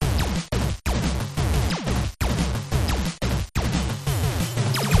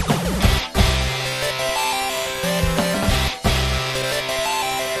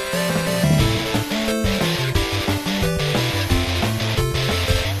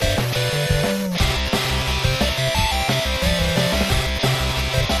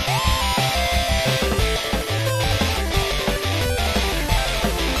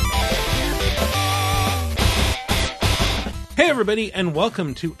everybody, and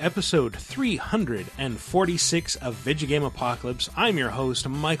welcome to episode 346 of Vigigame Apocalypse. I'm your host,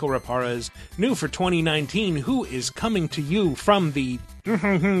 Michael Raparez, new for 2019, who is coming to you from the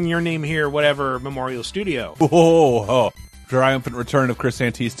your name here, whatever, Memorial Studio. Oh, triumphant return of Chris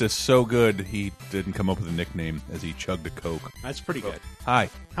Antista. So good, he didn't come up with a nickname as he chugged a Coke. That's pretty good. Hi.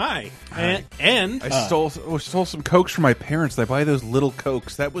 And I stole some Cokes from my parents. They buy those little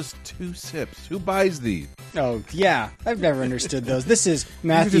Cokes. That was 2 sips. Who buys these? Oh, yeah. I've never understood those. This is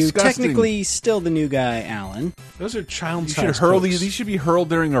Matthew, disgusting. technically still the new guy, Alan. those are child You size should hurl Cokes. these. These should be hurled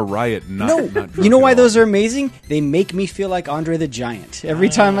during a riot. Not No, drunk you know at why all. those are amazing? They make me feel like Andre the Giant. Every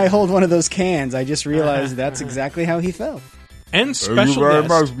time I hold one of those cans, I just realize that's exactly how he felt. And Thank you special very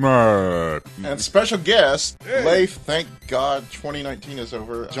guest. much, Matt. And special guest, Leif, thank God 2019 is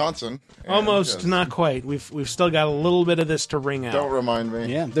over, Johnson. And Almost, yes, not quite. We've still got a little bit of this to ring out. Don't remind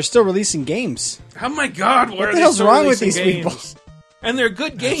me. Yeah, they're still releasing games. Oh my God! What the hell's wrong with these people? And they're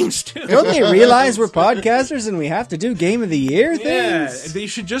good games too. Don't they realize we're podcasters and we have to do Game of the Year Yeah, things? they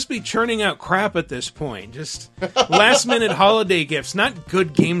should just be churning out crap at this point. Just last-minute holiday gifts, not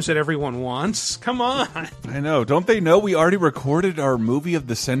good games that everyone wants. Come on. I know. Don't they know we already recorded our movie of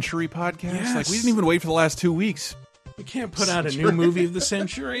the century podcast? Yes. Like we didn't even wait for the last 2 weeks. We can't put out a new movie of the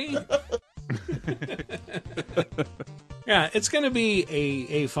century. Yeah, it's going to be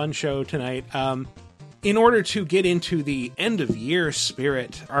a fun show tonight. In order to get into the end-of-year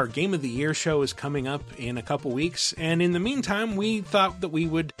spirit, our Game of the Year show is coming up in a couple weeks, and in the meantime, we thought that we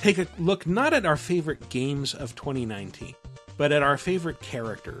would take a look not at our favorite games of 2019, but at our favorite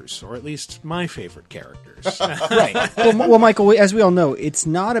characters, or at least my favorite characters. Right. Well, Michael, as we all know, it's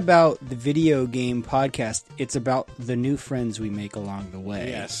not about the video game podcast. It's about the new friends we make along the way.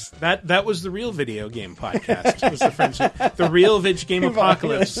 Yes, that was the real video game podcast. Was the real Vid Game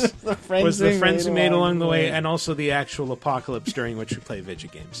Apocalypse was the friends we made along the way, and also the actual apocalypse during which we play video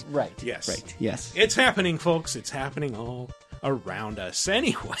games. Right. Yes. Right. Yes. It's happening, folks. It's happening all around us.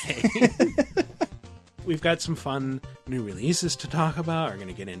 Anyway, we've got some fun new releases to talk about. We're going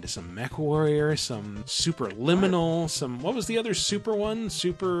to get into some Mech Warrior, some Superliminal, some... What was the other super one?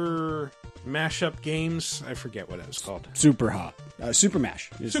 Super mashup games? I forget what it was called. Super hot. Super Mash.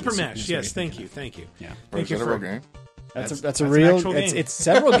 Super Mash. Yes, thank you. Yeah. Thank you Is that a for... real game? That's a an real. actual game. It's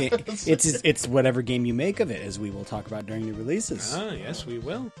several games. It's whatever game you make of it, as we will talk about during the releases. Ah, yes, we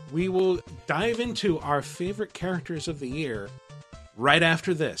will. We will dive into our favorite characters of the year right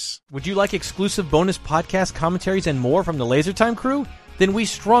after this. Would you like exclusive bonus podcast commentaries and more from the LaserTime crew? Then we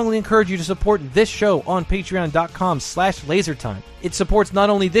strongly encourage you to support this show on patreon.com/lasertime. It supports not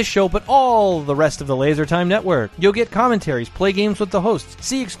only this show, but all the rest of the LaserTime network. You'll get commentaries, play games with the hosts,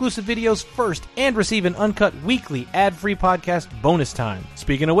 see exclusive videos first, and receive an uncut weekly ad-free podcast bonus time.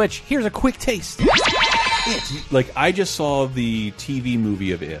 Speaking of which, here's a quick taste. Like I just saw the TV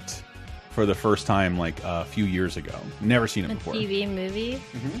movie of It for the first time like a few years ago. Never seen it The before. TV movie.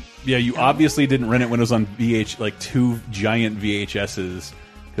 Yeah, you obviously didn't rent it when it was on like 2 giant VHSs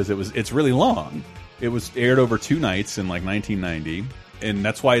because it's really long. It was aired over 2 nights in like 1990, and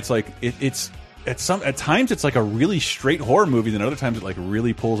that's why it's like it's at times it's like a really straight horror movie, then other times it like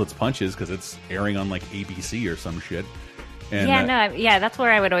really pulls its punches because it's airing on like ABC or some shit. And, That's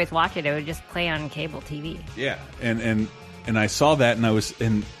where I would always watch it. It would just play on cable TV. yeah, and I saw that and I was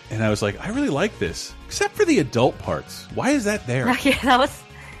like, I really like this, except for the adult parts. Why is that there? Yeah, that was.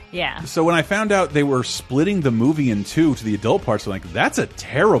 Yeah. So when I found out they were splitting the movie in 2 to the adult parts, I'm like, that's a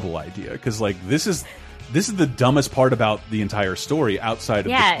terrible idea because like this is the dumbest part about the entire story outside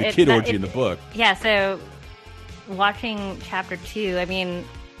of the kid orgy in the book. Yeah. So watching chapter 2, I mean,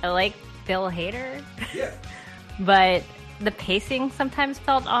 I like Bill Hader. Yeah. But the pacing sometimes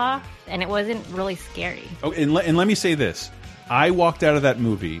felt off, and it wasn't really scary. Oh, and let me say this. I walked out of that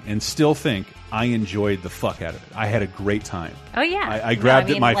movie and still think I enjoyed the fuck out of it. I had a great time. Oh yeah, I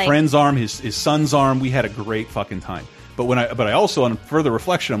grabbed my friend's arm, his son's arm. We had a great fucking time. But I also, on further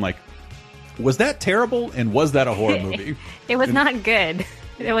reflection, I'm like, was that terrible? And was that a horror movie? It was not good.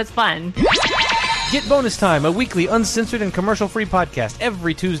 It was fun. Get Bonus Time, a weekly uncensored and commercial-free podcast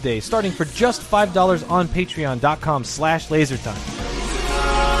every Tuesday, starting for just $5 on patreon.com/lasertime.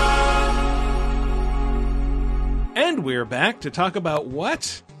 And we're back to talk about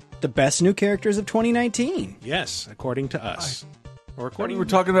what? The best new characters of 2019. Yes, according to us. Or according We're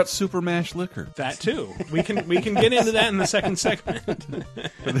talking about Super Mash Liquor. that too. We can get into that in the second segment.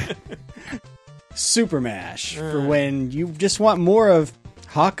 Super Mash for when you just want more of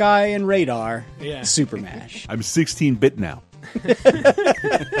Hawkeye and Radar. Yeah. Super Mash. I'm 16-bit now.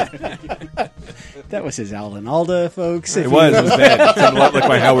 That was his Alan Alda, folks. It was bad. It sounded a lot like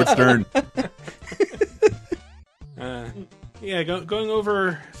my Howard Stern. Yeah, going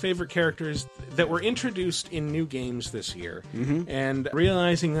over favorite characters that were introduced in new games this year, and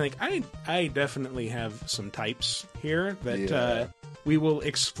realizing like I definitely have some types here that we will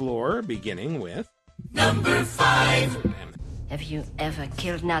explore, beginning with Number 5. Have you ever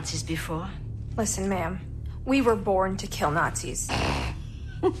killed Nazis before? Listen, ma'am, we were born to kill Nazis.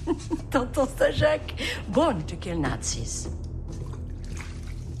 Tonton Saint-Jacques, born to kill Nazis.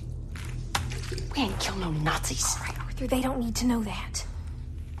 We ain't kill no Nazis. All right, Arthur, they don't need to know that.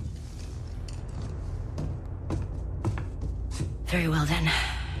 Very well then.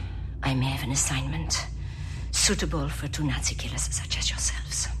 I may have an assignment suitable for 2 Nazi killers such as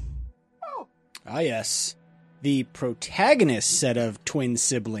yourselves. Ah, yes. The protagonist set of twin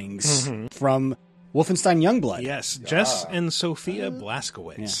siblings from Wolfenstein Youngblood. Yes, Jess and Sophia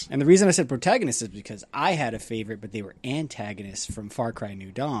Blazkowicz. Yeah. And the reason I said protagonist is because I had a favorite, but they were antagonists from Far Cry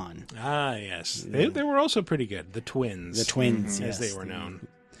New Dawn. Ah, yes. They were also pretty good. The twins. The twins, as yes. they were known.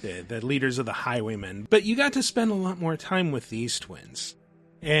 The leaders of the Highwaymen. But you got to spend a lot more time with these twins.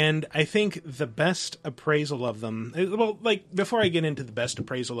 And I think the best appraisal of them, well, like, before I get into the best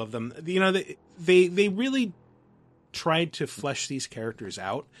appraisal of them, you know, they really tried to flesh these characters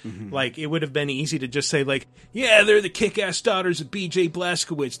out. Like, it would have been easy to just say, like, yeah, they're the kick-ass daughters of B.J.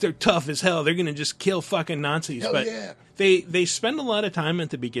 Blazkowicz. They're tough as hell. They're going to just kill fucking Nazis. Hell but yeah. they spend a lot of time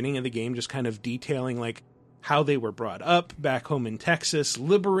at the beginning of the game just kind of detailing, like, how they were brought up back home in Texas,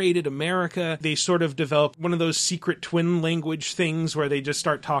 liberated America. They sort of developed one of those secret twin language things where they just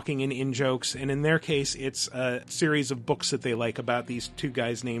start talking in in-jokes. And in their case, it's a series of books that they like about these two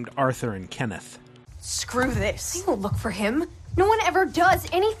guys named Arthur and Kenneth. Screw this. They won't look for him. No one ever does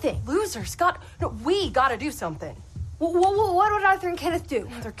anything. Losers. We gotta do something. What would Arthur and Kenneth do?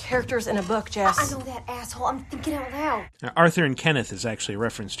 They're characters in a book, Jess. I know that, asshole. I'm thinking out loud. Now, Arthur and Kenneth is actually a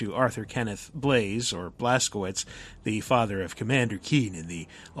reference to Arthur Kenneth Blaze, or Blazkowicz, the father of Commander Keen in the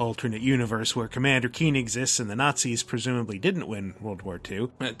alternate universe where Commander Keen exists and the Nazis presumably didn't win World War II.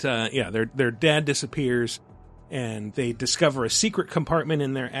 But, their dad disappears, and they discover a secret compartment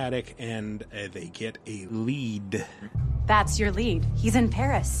in their attic, and they get a lead. That's your lead. He's in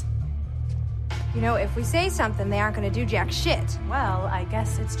Paris. You know, if we say something, they aren't going to do jack shit. Well, I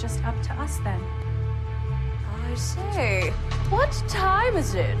guess it's just up to us then. I say, What time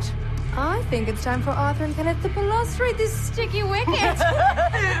is it? I think it's time for Arthur and Kenneth to balustrate this sticky wicket.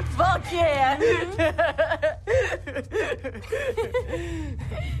 Fuck yeah!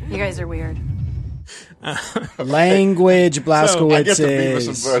 You guys are weird. Language, Blazkowicz I get the is.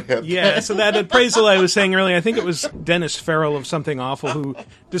 Beavis and Butthead. Yeah, so that appraisal I was saying earlier, I think it was Dennis Farrell of Something Awful who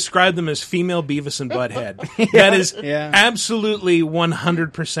described them as female Beavis and Butthead. That is absolutely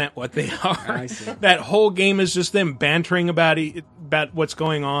 100% what they are. I see. That whole game is just them bantering about what's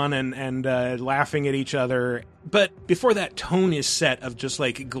going on and laughing at each other. But before that tone is set of just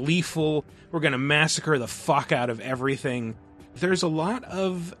like gleeful, we're going to massacre the fuck out of everything, there's a lot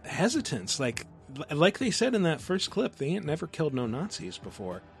of hesitance. Like they said in that first clip, they ain't never killed no Nazis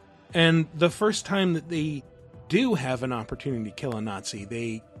before. And the first time that they do have an opportunity to kill a Nazi,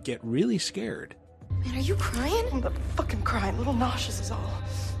 they get really scared. Man, are you crying? I'm not fucking crying. Little nauseous is all.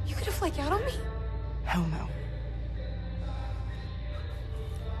 You gonna flake out on me? Hell no.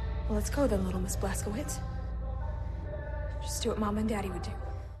 Well, let's go then, little Miss Blazkowicz. Just do what Mom and Daddy would do.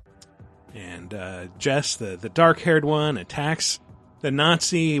 And Jess, the dark-haired one, attacks the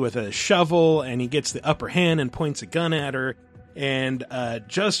Nazi with a shovel, and he gets the upper hand and points a gun at her. And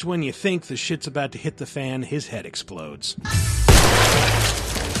just when you think the shit's about to hit the fan, his head explodes.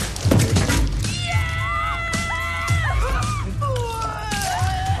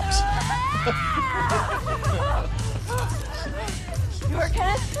 You are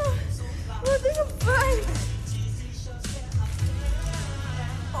Kenneth? I think I'm fine.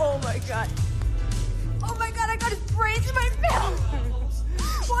 Oh my god. Oh my god, I got his brains in my mouth.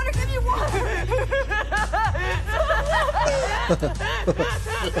 Water, give me water.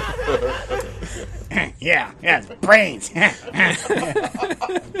 Yeah, brains.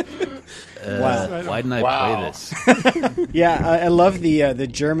 Wow. Why didn't I play this? Yeah, I love the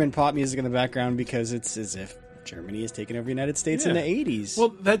German pop music in the background because it's as if Germany has taken over the United States in the 80s.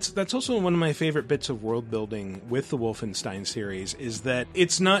 Well, that's also one of my favorite bits of world building with the Wolfenstein series is that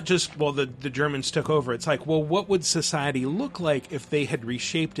it's not just, well, the Germans took over. It's like, well, what would society look like if they had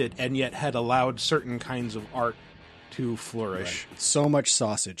reshaped it and yet had allowed certain kinds of art to flourish? Right. So much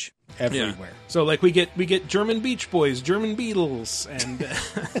sausage everywhere. Yeah. So like we get German Beach Boys, German Beatles, and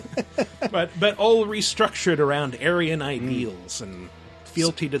but all restructured around Aryan ideals and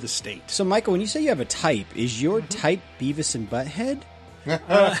fealty to the state. So, Michael, when you say you have a type, is your type Beavis and Butthead?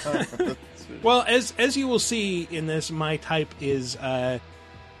 Well, as you will see in this, my type is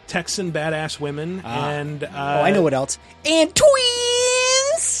Texan badass women, and I know what else. And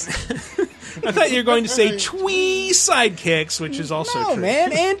twins. I thought you were going to say twee sidekicks, which is also true.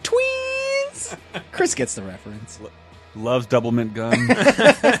 Man, and twins. Chris gets the reference. Loves double mint gun.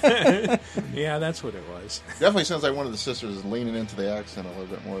 Yeah, that's what it was. Definitely sounds like one of the sisters is leaning into the accent a little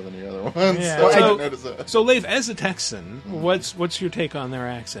bit more than the other one. Yeah. So I didn't notice that. So, Leif, as a Texan, what's your take on their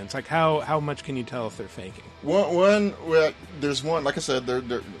accents? Like, how much can you tell if they're faking? There's one, like I said,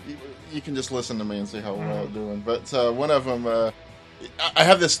 you can just listen to me and see how well I'm doing. But one of them, I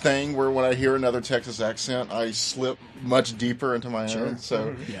have this thing where when I hear another Texas accent, I slip much deeper into my own.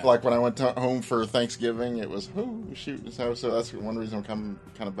 So, like when I went home for Thanksgiving, it was, oh, shoot. So that's one reason I'm coming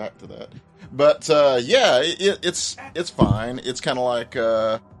kind of back to that. But, it's fine. It's kind of like,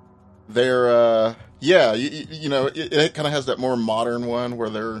 it kind of has that more modern one where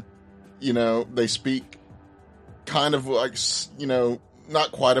they're, they speak kind of like,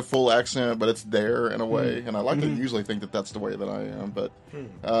 not quite a full accent, but it's there in a way. And I like to usually think that that's the way that I am. But,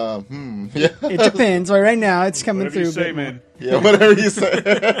 yeah. It depends. Right now, it's coming Whatever through. you say, man. Yeah, whatever you say.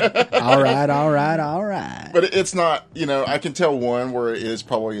 All right. But it's not, I can tell one where it is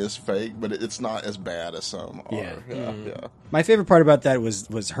probably is fake, but it's not as bad as some are. Yeah. My favorite part about that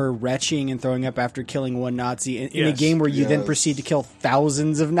was her retching and throwing up after killing one Nazi in a game where you then proceed to kill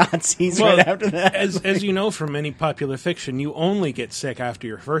thousands of Nazis right after that. As you know from any popular fiction, you only get sick after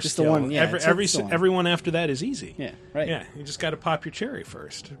your first Just kill. the one, yeah. Everyone after that is easy. Yeah, right. Yeah, you just got to pop your cherry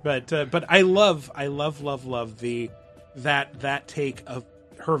first. But I love that take of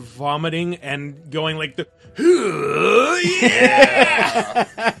her vomiting and going like the yeah.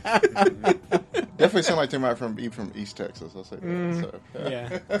 Definitely sound like they might from East Texas. I'll say that.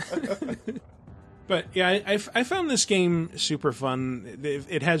 Yeah. But yeah, I found this game super fun.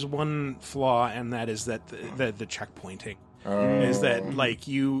 It has one flaw, and that is that the checkpointing. Is that like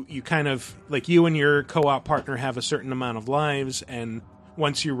you kind of like you and your co-op partner have a certain amount of lives, and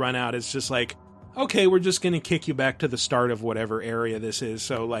once you run out, it's just like, okay, we're just going to kick you back to the start of whatever area this is.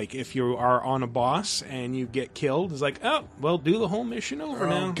 So like if you are on a boss and you get killed, it's like, oh, well, do the whole mission over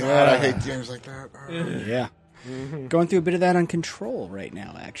now. Oh God, I hate games like that. Yeah. Going through a bit of that on Control right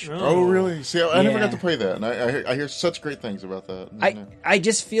now, actually. Oh, really? See, I never got to play that, and I hear such great things about that. I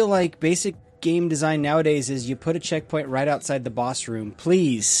just feel like basic game design nowadays is you put a checkpoint right outside the boss room.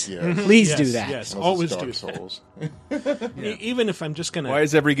 Please do that. Yes, always do Souls. Even if I'm just going to... Why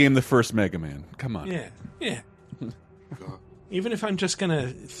is every game the first Mega Man? Come on. Yeah. Even if I'm just going to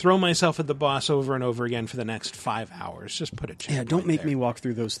throw myself at the boss over and over again for the next 5 hours, just put a checkpoint. Yeah, don't make me walk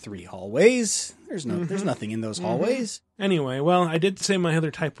through those 3 hallways. There's nothing in those hallways. Anyway, well, I did say my other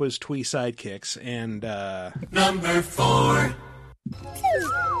type was twee sidekicks, and... Number 4.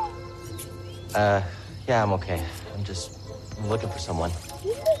 Yeah, I'm okay. I'm looking for someone.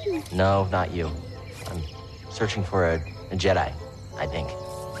 No, not you. I'm searching for a Jedi, I think.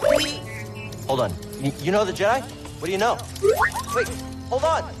 Hold on. You know the Jedi? What do you know? Wait, hold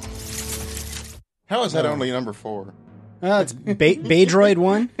on. How is that only number 4? It's Baydroid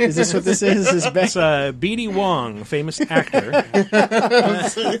 1? Is this what this is? It's B.D. Wong, famous actor.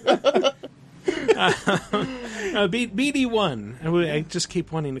 BD1. I just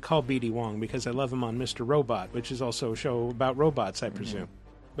keep wanting to call BD Wong because I love him on Mr. Robot, which is also a show about robots, I presume.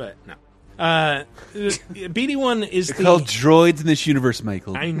 But no. BD1 is They're called droids in this universe,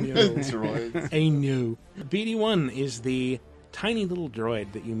 Michael. I know. I know. BD1 is the tiny little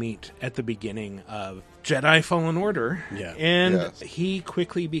droid that you meet at the beginning of Jedi Fallen Order. Yeah. And he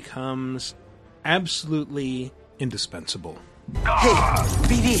quickly becomes absolutely indispensable. Hey,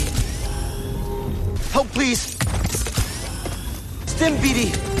 BD! Help, please! Stim,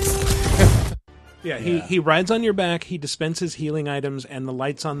 BD! Yeah, he rides on your back, he dispenses healing items, and the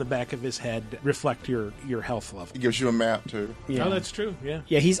lights on the back of his head reflect your health level. He gives you a map, too. Yeah. Oh, that's true, yeah.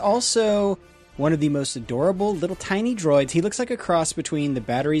 Yeah, he's also one of the most adorable little tiny droids. He looks like a cross between the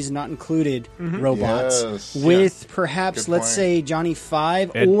batteries not included robots with perhaps, let's say, Johnny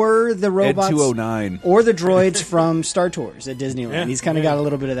 5 or the robots. Ed 209. Or the droids from Star Tours at Disneyland. Yeah, He's kind of got a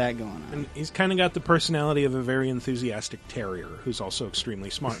little bit of that going on. And he's kind of got the personality of a very enthusiastic terrier who's also extremely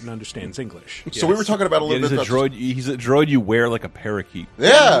smart and understands English. So we were talking about a little bit about He's a droid you wear like a parakeet.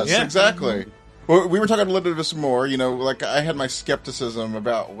 Yes, exactly. Well, we were talking a little bit of this more, like I had my skepticism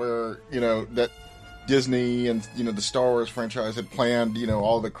about where, that Disney and, the Star Wars franchise had planned,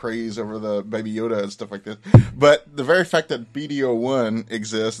 all the craze over the Baby Yoda and stuff like this. But the very fact that BD-01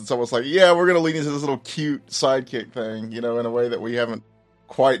 exists, it's almost like, we're going to lean into this little cute sidekick thing, in a way that we haven't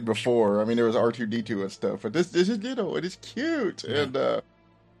quite before. I mean, there was R2-D2 and stuff, but this is, it is cute. Yeah. And,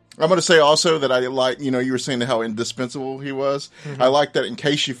 I'm going to say also that I like, you were saying how indispensable he was. I like that in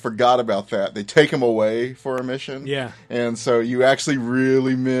case you forgot about that, they take him away for a mission. Yeah. And so you actually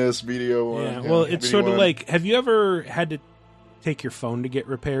really miss BD-01. Yeah, well, it's sort of like, have you ever had to take your phone to get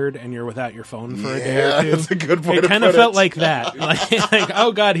repaired and you're without your phone for a day or two? That's a good point. It kind of felt like that. Like,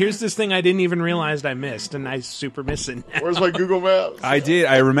 oh God, here's this thing I didn't even realize I missed, and I super miss it now. Where's my Google Maps? I did.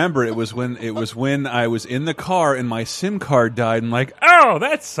 I remember it was when I was in the car and my SIM card died, and like, oh,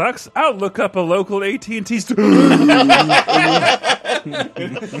 that sucks. I'll look up a local AT&T store.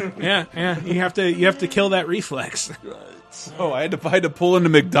 Yeah. You have to kill that reflex. So I had to pull into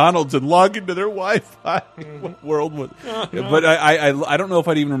McDonald's and log into their Wi-Fi. What world was? But I don't know if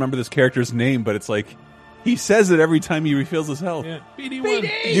I'd even remember this character's name, but it's like he says it every time he refills his health. Yeah.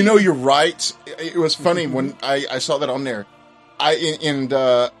 BD-1. You're right. It was funny when I saw that on there.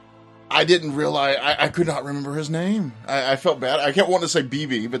 I didn't realize I could not remember his name. I felt bad. I kept wanting to say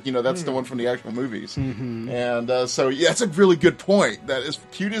BB, but that's the one from the actual movies. Mm-hmm. And so that's a really good point. That as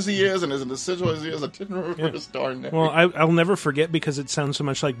cute as he is and as essential as he is, I didn't remember his darn name. Well, I'll never forget because it sounds so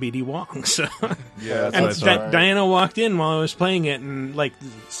much like BD Wong. So yeah, and Diana walked in while I was playing it, and like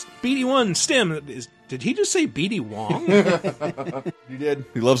BD-1 Stim. Did he just say BD Wong? He did.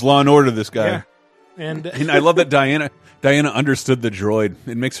 He loves Law and Order. This guy. Yeah. And I love that Diana understood the droid.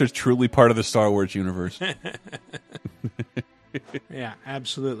 It makes her truly part of the Star Wars universe. Yeah,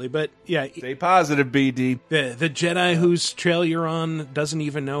 absolutely. But yeah, stay positive, BD. The Jedi whose trail you're on doesn't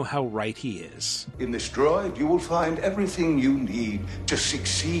even know how right he is. In this droid, you will find everything you need to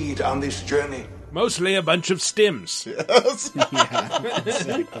succeed on this journey. Mostly a bunch of stims. Yes. Yeah,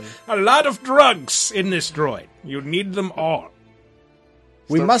 exactly. A lot of drugs in this droid. You need them all.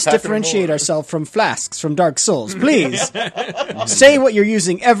 We must differentiate ourselves from flasks from Dark Souls. Please say what you're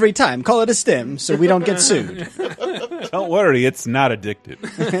using every time. Call it a stim so we don't get sued. Don't worry, it's not addicted.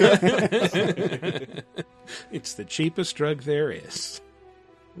 It's the cheapest drug there is.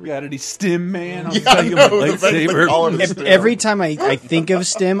 Reality stim, man. I'll Yeah, tell you I know, my lightsaber. Every time I think of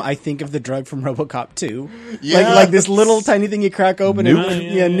stim, I think of the drug from RoboCop 2. Yes. Like this little tiny thing you crack open Nuke.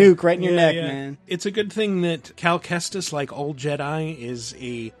 and nuke right in your neck, man. It's a good thing that Cal Kestis, like old Jedi, is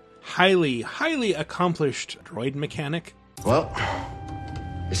a highly, highly accomplished droid mechanic. Well,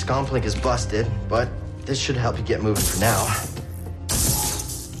 this comlink is busted, but this should help you get moving for now.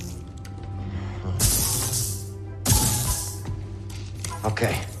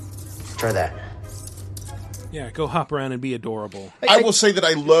 Okay, try that. Yeah, go hop around and be adorable. I will say that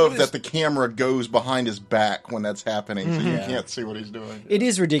I love that the camera goes behind his back when that's happening, so you can't see what he's doing. It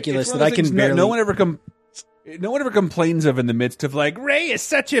is ridiculous It's one that of I those can things barely... No one ever complains of in the midst of like, Rey is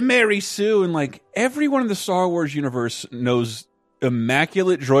such a Mary Sue, and like everyone in the Star Wars universe knows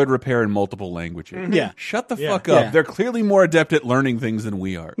immaculate droid repair in multiple languages. Yeah. Shut the fuck up. Yeah. They're clearly more adept at learning things than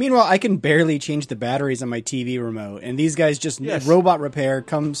we are. Meanwhile, I can barely change the batteries on my TV remote, and these guys just robot repair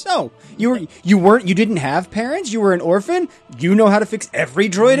comes. Oh, you didn't have parents? You were an orphan? You know how to fix every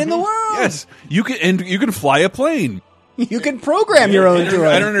droid in the world? Yes, you can fly a plane. You can program your own droid.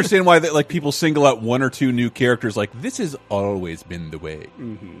 I don't understand why like people single out one or two new characters. Like this has always been the way.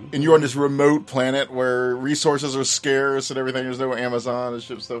 And you're on this remote planet where resources are scarce and everything. There's no Amazon to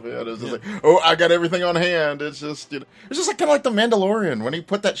ship stuff in. It's just like, oh, I got everything on hand. It's just, it's just like kind of like the Mandalorian when he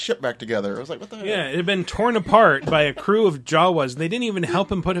put that ship back together. I was like, what the hell? Yeah, it had been torn apart by a crew of Jawas. They didn't even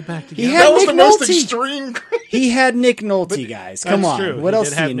help him put it back together. That was the most extreme. He had Nick Nolte, guys. Come on. True. What He else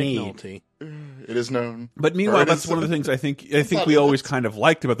did do have you Nick need? Nolte. It is known. But meanwhile, that's one of the things I think we always kind of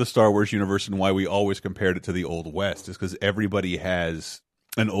liked about the Star Wars universe and why we always compared it to the Old West is because everybody has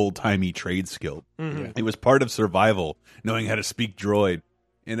an old-timey trade skill. Mm-hmm. It was part of survival, knowing how to speak droid.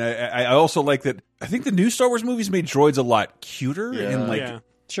 And I also like that I think the new Star Wars movies made droids a lot cuter and like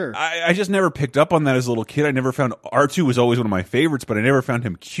Sure. I just never picked up on that as a little kid. I never found R2 was always one of my favorites, but I never found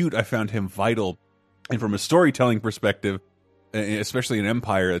him cute. I found him vital. And from a storytelling perspective, especially in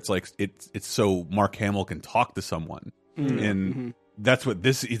Empire, it's like it's so Mark Hamill can talk to someone, and that's what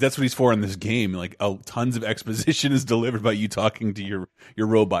he's for in this game. Like tons of exposition is delivered by you talking to your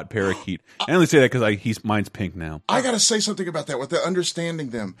robot parakeet. I only say that because mine's pink now. I got to say something about that with the understanding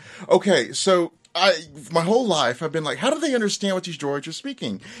them. Okay, so my whole life I've been like, how do they understand what these droids are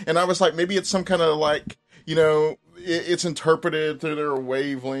speaking? And I was like, maybe it's some kind of like, it's interpreted through their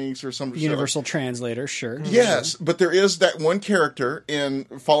wavelengths or some universal translator, sure. Yes, but there is that one character in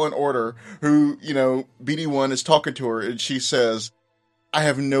Fallen Order who, BD-1 is talking to her and she says, I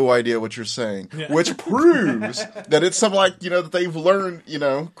have no idea what you're saying, which proves that it's something like, that they've learned,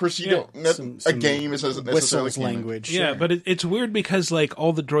 of course, a game isn't necessarily language. Yeah, but it's weird because, like,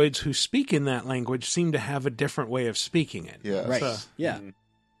 all the droids who speak in that language seem to have a different way of speaking it. Yeah. Right. So, yeah.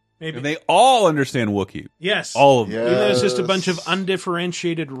 Maybe. And they all understand Wookiee. Yes. All of them. Even though it's just a bunch of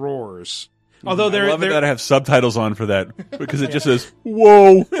undifferentiated roars. Although I love it they're that I have subtitles on for that because it just says,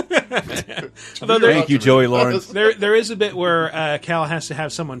 whoa. Thank you, Joey Lawrence. There is a bit where Cal has to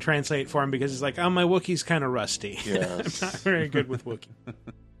have someone translate for him because he's like, oh, my Wookiee's kind of rusty. Yes. I'm not very good with Wookiee.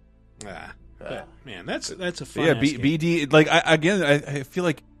 But, man, that's a fun BD, like, I feel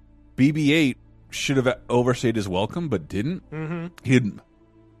like BB-8 should have overstayed his welcome, but didn't. Mm-hmm.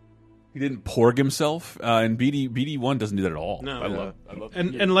 He didn't porg himself, and BD-1 doesn't do that at all. No, I love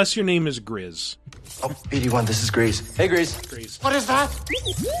and unless your name is Grizz. Oh, BD-1, this is Grease. Hey, Grease. What is that?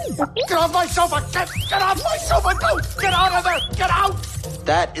 Get off my sofa! Get off my sofa! No! Get out of there! Get out!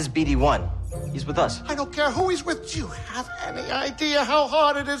 That is BD-1. He's with us. I don't care who he's with. Do you have any idea how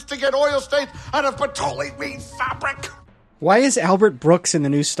hard it is to get oil stains out of petroleum fabric? Why is Albert Brooks in the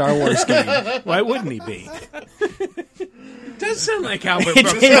new Star Wars game? Why wouldn't he be? It does sound like Albert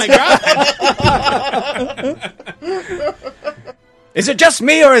Brooks. Oh my God. Is it just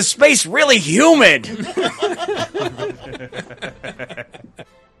me, or is space really humid?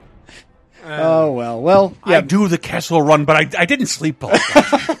 Oh, well. Yeah. I do the Kessel Run, but I didn't sleep all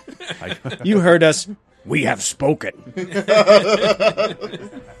night. You heard us. We have spoken.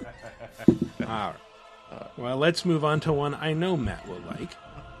 All right. Well, let's move on to one I know Matt will like.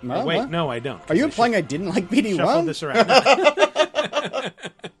 Well, wait, what? no, I don't. Are you implying I didn't like BD-1? Shuffle this around.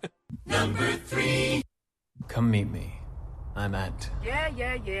 Number 3. Come meet me. I'm at. Yeah.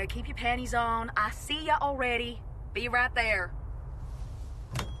 Keep your panties on. I see ya already. Be right there.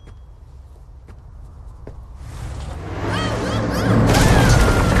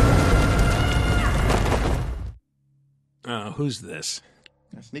 Who's this?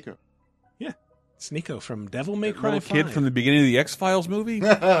 That's Nico. Yeah, it's Nico from Devil May Cry 5. Kid from the beginning of the X-Files movie?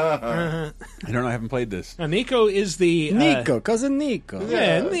 I haven't played this. Now, Nico is the... cousin Nico.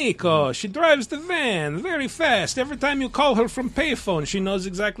 Yeah, Nico. She drives the van very fast. Every time you call her from payphone, she knows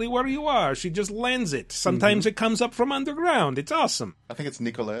exactly where you are. She just lands it. Sometimes it comes up from underground. It's awesome. I think it's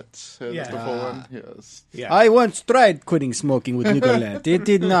Nicolette. That's the full one. Yes. Yeah. I once tried quitting smoking with Nicolette. It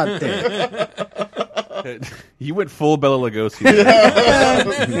did not take. You went full Bela Lugosi.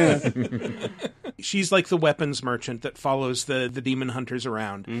 She's like the weapons merchant that follows the demon hunters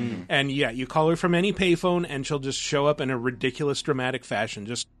around. And yeah, you call her from any payphone and she'll just show up in a ridiculous dramatic fashion,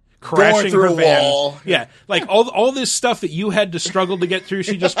 just crashing through her a van. wall. Yeah, like all this stuff that you had to struggle to get through,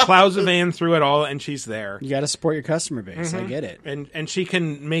 she just plows a van through it all and she's there. You got to support your customer base. I get it. And she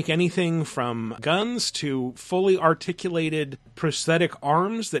can make anything from guns to fully articulated prosthetic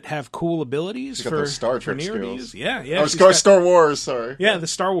arms that have cool abilities She's got for those Star Trek near skills. use. Yeah. Oh, Star Wars, sorry. Yeah, the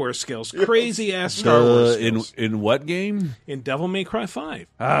Star Wars skills. Crazy ass Star Wars skills. In what game? In Devil May Cry 5.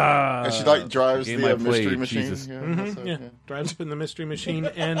 And she like drives game the I mystery played, machine. Jesus. Yeah, Drives up in the mystery machine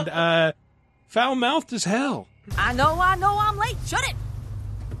and foul-mouthed as hell. I know, I'm late. Shut it!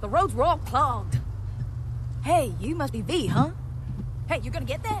 The roads were all clogged. Hey, you must be V, huh? Hey, you gonna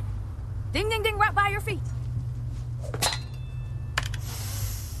get that? Ding, ding, ding, right by your feet.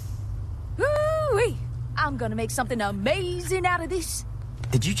 Woo-wee! I'm gonna make something amazing out of this.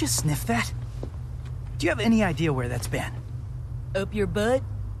 Did you just sniff that? Do you have any idea where that's been? Up your butt?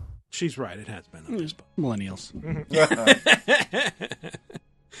 She's right, it has been up his butt. Millennials.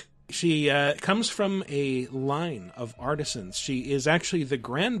 She comes from a line of artisans. She is actually the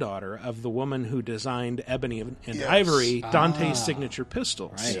granddaughter of the woman who designed Ebony and Ivory, Dante's signature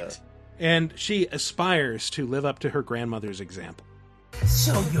pistols. Right. Yeah. And she aspires to live up to her grandmother's example.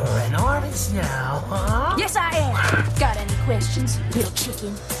 So you're an artist now, huh? Yes, I am. Got any questions, little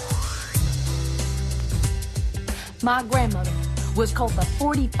chicken? My grandmother was called the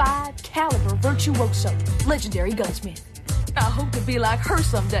 45 caliber virtuoso, legendary gunsmith. I hope to be like her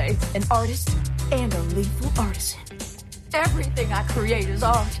someday, an artist and a lethal artisan. Everything I create is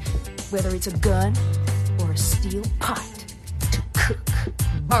art, whether it's a gun or a steel pot to cook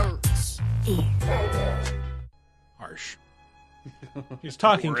birds in. Harsh. He's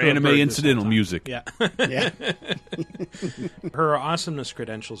talking to anime a bird incidental this whole time. music. Yeah. Her awesomeness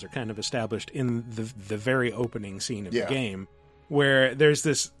credentials are kind of established in the very opening scene of the game, where there's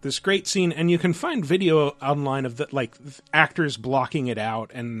this great scene, and you can find video online of actors blocking it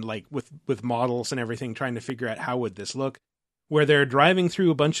out and like with models and everything, trying to figure out how would this look, where they're driving through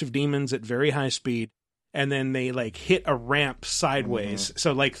a bunch of demons at very high speed, and then they like hit a ramp sideways.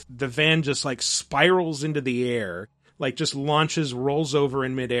 So like the van just like spirals into the air, like just launches, rolls over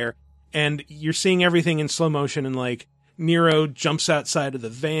in midair, and you're seeing everything in slow motion, and like Nero jumps outside of the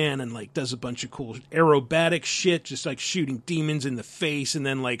van and like does a bunch of cool aerobatic shit, just like shooting demons in the face and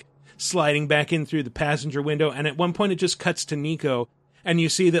then like sliding back in through the passenger window. And at one point it just cuts to Nico, and you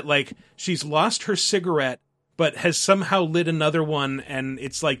see that like she's lost her cigarette, but has somehow lit another one, and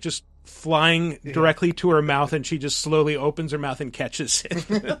it's like just flying directly to her mouth, and she just slowly opens her mouth and catches it.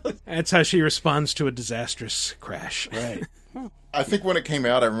 That's how she responds to a disastrous crash. Right. I think when it came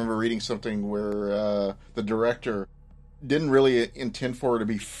out, I remember reading something where the director didn't really intend for her to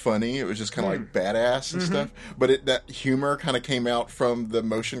be funny. It was just kind of like badass and stuff. But that humor kind of came out from the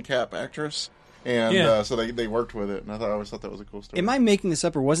motion cap actress. And so they worked with it. And I always thought that was a cool story. Am I making this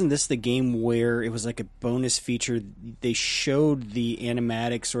up, or wasn't this the game where it was like a bonus feature? They showed the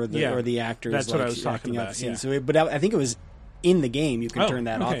animatics or the actors. That's like, what I was talking out about. the scene. Yeah. So, but I think it was in the game. You can turn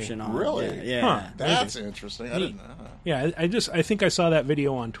that option on. Really? Yeah. That's interesting. I didn't know. Yeah, I think I saw that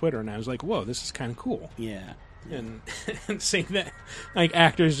video on Twitter, and I was like, whoa, this is kind of cool. Yeah. And seeing that, like,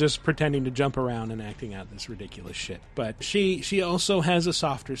 actors just pretending to jump around and acting out this ridiculous shit. But she also has a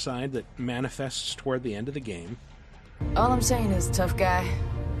softer side that manifests toward the end of the game. All I'm saying is, tough guy,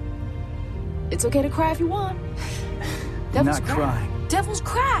 it's okay to cry if you want. I'm not crying. Devils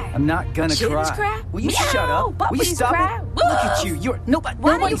cry. I'm not gonna Chickens cry. Will you Meow. shut up? Will you Puppies stop cry. it? Look at you. Why don't you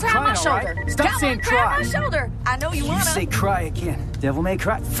Nobody's cry on my crying, all right? shoulder? Stop Come saying on, cry. on my shoulder. I know you You wanna. say cry again. Devil may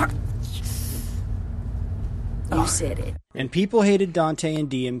cry. Fuck. You said it. And people hated Dante and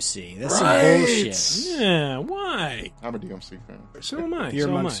DMC. That's some bullshit. Yeah, why? I'm a DMC fan. So am I. You're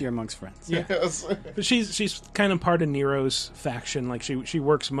so amongst friends. Yeah. Yes. But she's kind of part of Nero's faction. Like she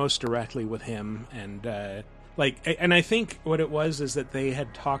works most directly with him, and and I think what it was is that they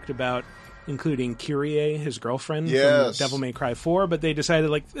had talked about including Kyrie, his girlfriend, from Devil May Cry 4, but they decided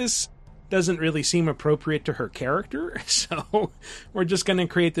like this doesn't really seem appropriate to her character, so we're just going to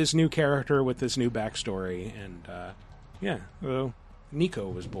create this new character with this new backstory, and well, Nico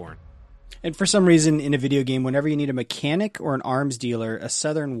was born. And for some reason, in a video game, whenever you need a mechanic or an arms dealer, a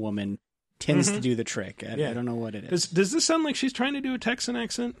Southern woman tends to do the trick. I don't know what it is. Does this sound like she's trying to do a Texan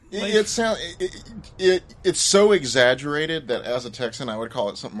accent? It's so exaggerated that as a Texan, I would call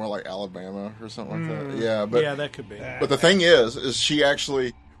it something more like Alabama or something like that. Yeah, but that could be. But the thing is she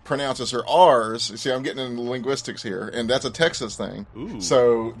actually pronounces her R's. See, I'm getting into linguistics here, and that's a Texas thing. Ooh.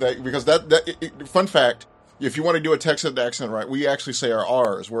 So fun fact, if you want to do a Texas accent right, we actually say our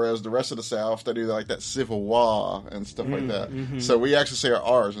R's, whereas the rest of the South, they do like that Civil War and stuff like that. So we actually say our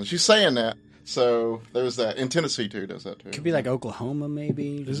R's, and she's saying that. So there's that. In Tennessee, too, does that, too. Could be like Oklahoma,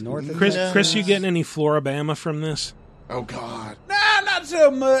 maybe, north of Chris, you getting any Floribama from this? Oh, God. Nah, not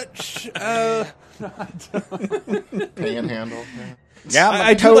so much. Panhandle. Yeah,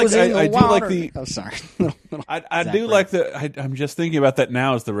 I do like the. Oh, sorry. I do like the. I'm just thinking about that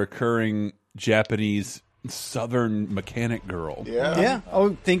now as the recurring Japanese Southern mechanic girl. Yeah.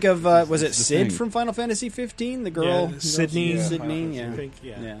 Oh, think of was it Sid thing. from Final Fantasy 15? The girl, Sydney. Sydney. I think,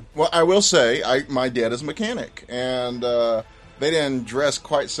 yeah. Well, I will say, my dad is a mechanic, and they didn't dress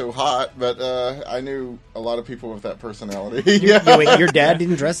quite so hot, but I knew a lot of people with that personality. Wait, your dad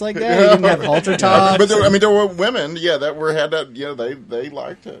didn't dress like that? He didn't have halter tops? But there were women, that had that, they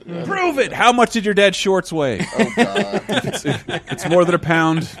liked it. Yeah. Prove it! How much did your dad's shorts weigh? Oh, God. It's more than a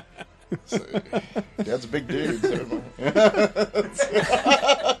pound. Dad's a big dude. So.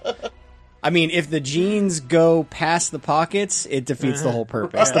 I mean, if the jeans go past the pockets, it defeats the whole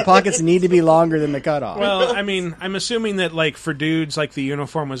purpose. The pockets need to be longer than the cutoff. Well, I mean, I'm assuming that, like, for dudes, like, the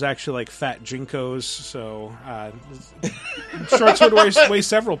uniform was actually, like, fat jinkos, so shorts would weigh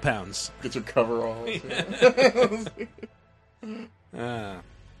several pounds. Get your coveralls.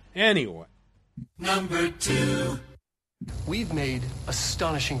 Anyway. Number 2. We've made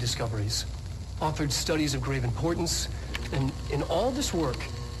astonishing discoveries, authored studies of grave importance, and in all this work,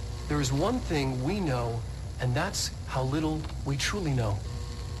 there is one thing we know, and that's how little we truly know.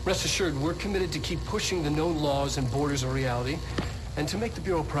 Rest assured, we're committed to keep pushing the known laws and borders of reality, and to make the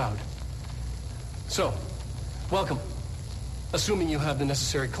Bureau proud. So, welcome. Assuming you have the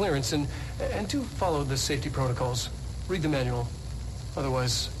necessary clearance, and do follow the safety protocols. Read the manual.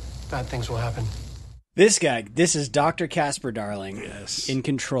 Otherwise, bad things will happen. This is Dr. Casper Darling. Yes. In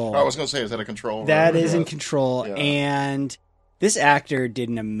Control. I was going to say, is that a Control? That is in Control, and this actor did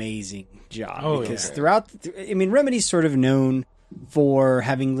an amazing job. Because throughout, Remedy's sort of known for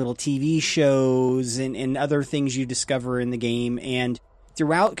having little TV shows and other things you discover in the game, and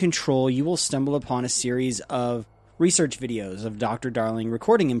throughout Control, you will stumble upon a series of research videos of Dr. Darling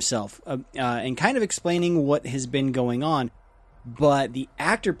recording himself and kind of explaining what has been going on. But the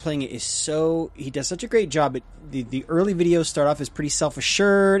actor playing it he does such a great job. The early videos start off as pretty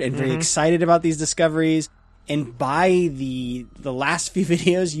self-assured and very excited about these discoveries. And by the last few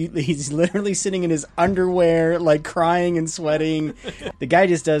videos, he's literally sitting in his underwear, like crying and sweating. The guy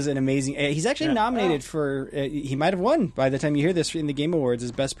just does an amazing. He's actually nominated for. He might have won by the time you hear this in the Game Awards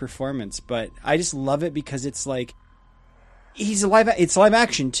as best performance. But I just love it because it's like it's live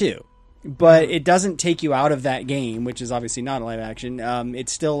action too, but it doesn't take you out of that game, which is obviously not a live action. It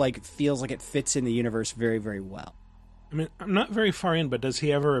still like feels like it fits in the universe very, very well. I mean, I'm not very far in, but does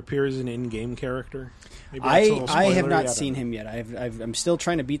he ever appear as an in-game character? I have not seen him yet. I'm still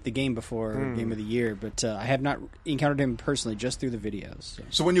trying to beat the game before Game of the Year, but I have not encountered him personally, just through the videos.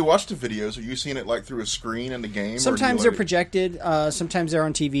 So when you watch the videos, are you seeing it like through a screen in the game? Sometimes they're projected. Sometimes they're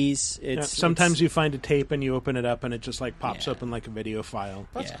on TVs. Sometimes you find a tape and you open it up and it just like pops open like a video file.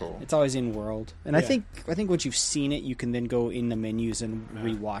 That's cool. It's always in world, and I think once you've seen it, you can then go in the menus and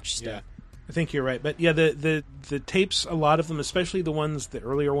rewatch stuff. Yeah. I think you're right, but yeah, the tapes, a lot of them, especially the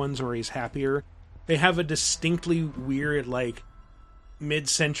earlier ones where he's happier, they have a distinctly weird, like,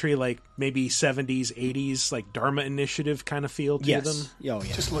 mid-century, like, maybe 70s, 80s, like, Dharma Initiative kind of feel to them. Oh, yeah.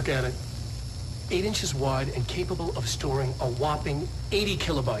 Just look at it. 8 inches wide and capable of storing a whopping 80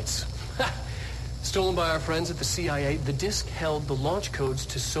 kilobytes. Stolen by our friends at the CIA, the disk held the launch codes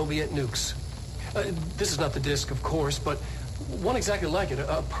to Soviet nukes. This is not the disk, of course, but one exactly like it.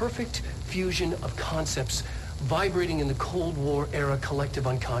 A perfect fusion of concepts vibrating in the Cold War era collective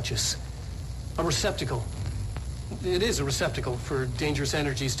unconscious. A receptacle. It is a receptacle for dangerous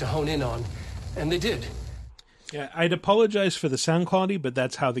energies to hone in on. And they did. Yeah, I'd apologize for the sound quality, but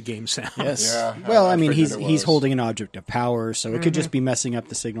that's how the game sounds. Yes. Yeah, well, I mean, he's holding an object of power, so it could just be messing up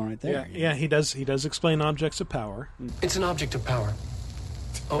the signal right there. Yeah, he does explain objects of power. It's an object of power.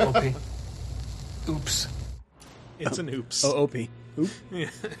 OOP. Oops. It's an oops. OOP. Oop. Yeah.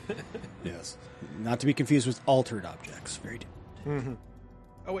 Yes. Not to be confused with altered objects. Very different. Mm-hmm.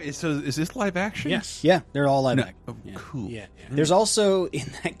 Oh, wait, so is this live action? Yes. Yeah, they're all live action. Oh, cool. Yeah. There's also, in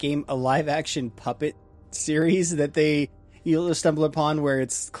that game, a live action puppet series that you'll stumble upon where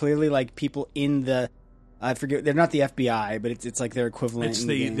it's clearly like people in the... I forget, they're not the FBI, but it's like their equivalent. It's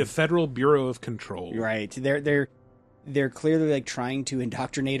the Federal Bureau of Control. Right. They're clearly like trying to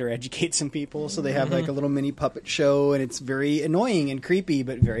indoctrinate or educate some people, so they have like a little mini puppet show, and it's very annoying and creepy,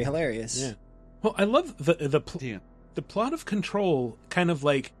 but very hilarious. Yeah. Well, I love the plot of Control kind of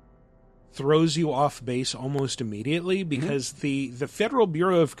like throws you off base almost immediately because the Federal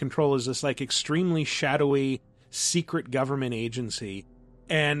Bureau of Control is this like extremely shadowy secret government agency,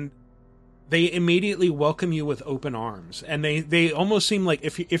 and they immediately welcome you with open arms, and they almost seem like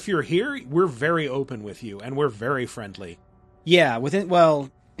if you're here, we're very open with you and we're very friendly. Yeah,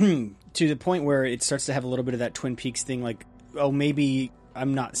 to the point where it starts to have a little bit of that Twin Peaks thing, like, oh, maybe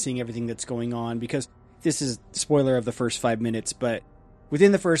I'm not seeing everything that's going on, because this is spoiler of the first 5 minutes, but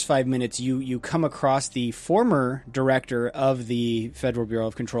within the first 5 minutes, you come across the former director of the Federal Bureau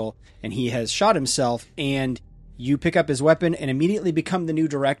of Control, and he has shot himself, and you pick up his weapon and immediately become the new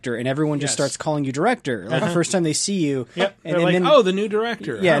director, and everyone just starts calling you director. Like the first time they see you. Yep. And They're like, then, oh, the new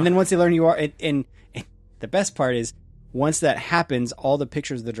director. Yeah, and then once they learn you are... And the best part is, once that happens, all the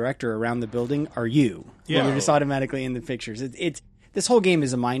pictures of the director around the building are you. Yeah. You're just automatically in the pictures. It's this whole game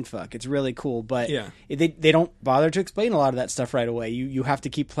is a mindfuck. It's really cool, but they don't bother to explain a lot of that stuff right away. You have to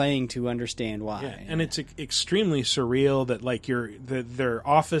keep playing to understand why. Yeah. And it's extremely surreal that like their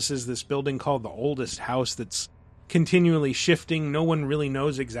office is this building called the Oldest House that's continually shifting. No one really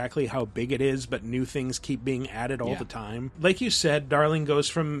knows exactly how big it is, but new things keep being added all the time. Like you said, Darling goes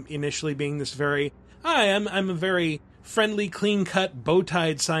from initially being this very, I'm a very friendly, clean-cut,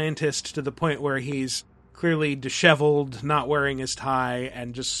 bow-tied scientist to the point where he's clearly disheveled, not wearing his tie,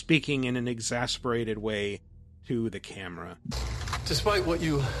 and just speaking in an exasperated way to the camera. Despite what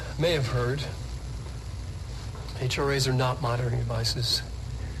you may have heard, HRAs are not monitoring devices.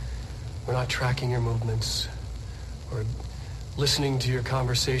 We're not tracking your movements or listening to your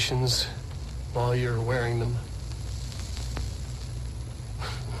conversations while you're wearing them.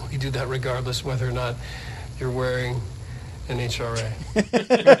 We do that regardless whether or not you're wearing an HRA.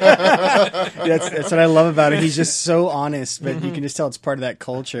 That's what I love about it. He's just so honest, but you can just tell it's part of that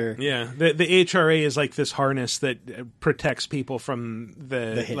culture. Yeah, the HRA is like this harness that protects people from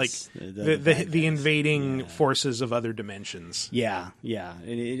the invading forces of other dimensions. Yeah.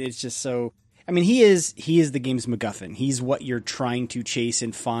 It's just so. I mean, he is the game's MacGuffin. He's what you're trying to chase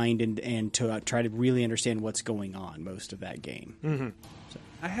and find and to try to really understand what's going on most of that game. Mm-hmm. So.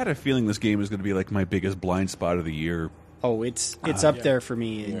 I had a feeling this game was going to be like my biggest blind spot of the year. Oh, it's up there for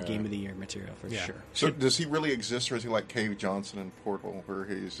me in Game of the Year material for sure. So does he really exist, or is he like Cave Johnson in Portal, where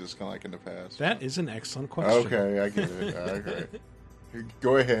he's just kind of like in the past? That is an excellent question. Okay, I get it. Okay.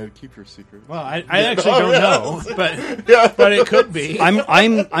 Go ahead, keep your secret. Well, I actually don't know, but it could be.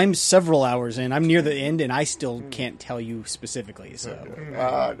 I'm several hours in. I'm near the end, and I still can't tell you specifically. So,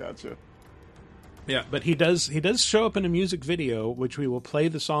 gotcha. Yeah, but he does show up in a music video, which we will play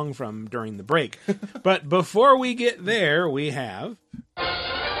the song from during the break. But before we get there, we have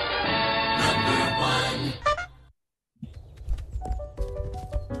Number 1.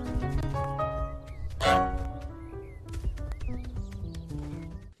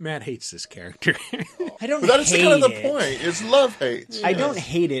 Matt hates this character. I don't. But that is hate kind of the it. point. It's love-hate. I don't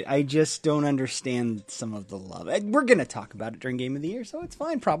hate it. I just don't understand some of the love. We're gonna talk about it during Game of the Year, so it's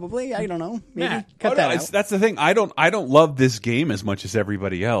fine. Probably. I don't know. Maybe cut that out. That's the thing. I don't love this game as much as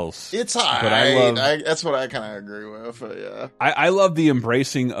everybody else. It's but that's what I kind of agree with. Yeah. I love the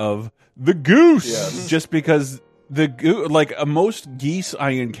embracing of the goose, just because most geese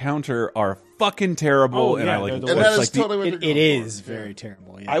I encounter are fucking terrible, and I like. And that is totally what it is very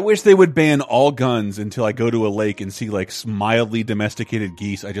terrible. Yeah. I wish they would ban all guns until I go to a lake and see like mildly domesticated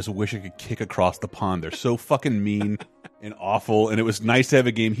geese. I just wish I could kick across the pond. They're so fucking mean and awful, and it was nice to have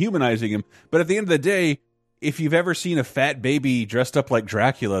a game humanizing them. But at the end of the day, if you've ever seen a fat baby dressed up like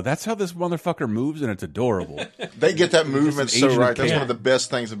Dracula, that's how this motherfucker moves, and it's adorable. They get that movement so right. That's one of the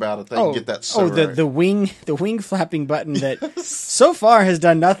best things about it. They get that so right. the wing flapping button that so far has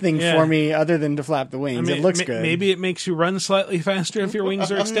done nothing for me other than to flap the wings. I mean, it looks good. Maybe it makes you run slightly faster if your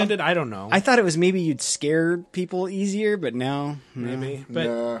wings are extended. I don't know. I thought it was maybe you'd scare people easier, but no. Maybe.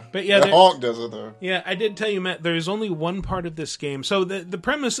 But yeah, Honk does it though. Yeah, I did tell you, Matt, there's only one part of this game. So the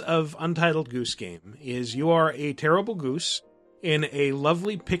premise of Untitled Goose Game is you are a terrible goose in a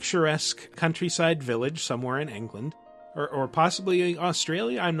lovely picturesque countryside village somewhere in England or possibly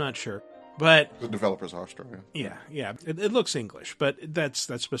Australia. I'm not sure, but the developer's Australia. Yeah. It looks English, but that's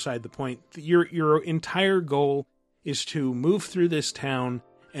beside the point. Your entire goal is to move through this town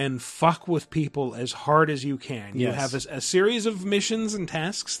and fuck with people as hard as you can. You have a series of missions and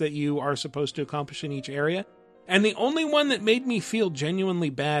tasks that you are supposed to accomplish in each area. And the only one that made me feel genuinely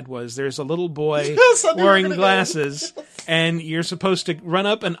bad was there's a little boy wearing glasses, and you're supposed to run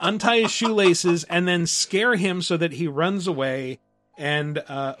up and untie his shoelaces and then scare him so that he runs away and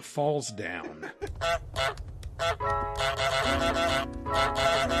falls down.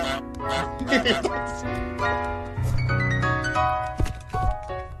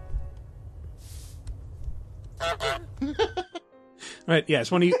 Right,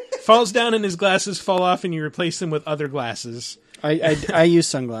 yes. When he falls down and his glasses fall off and you replace them with other glasses. I use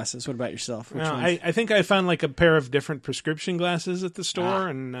sunglasses. What about yourself? No, I think I found like a pair of different prescription glasses at the store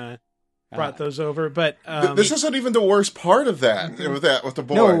and brought those over. But this isn't even the worst part of that with the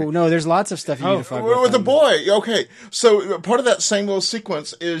boy. No, there's lots of stuff you need to fuck with the boy. Okay, so part of that same little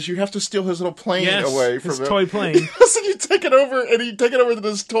sequence is you have to steal his little plane away from his him. Toy plane. So you take it over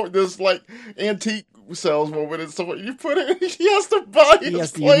to this like antique saleswoman, and so you put it. He has to buy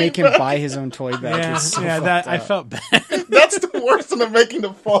his plane. You make him buy his own toy back. I felt bad. That's the worst than making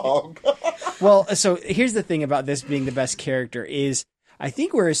the fog. Well, so here's the thing about this being the best character is I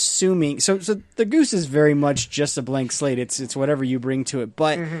think we're assuming so the goose is very much just a blank slate. It's whatever you bring to it.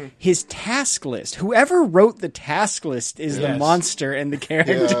 But his task list, whoever wrote the task list is the monster and the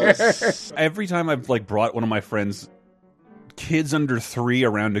character. Yes. Every time I've like brought one of my friends kids under 3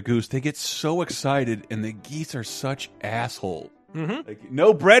 around a goose, they get so excited, and the geese are such assholes. Like,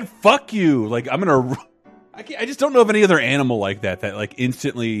 no bread, fuck you. Like, I just don't know of any other animal like that like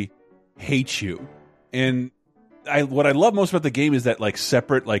instantly hates you. And what I love most about the game is that like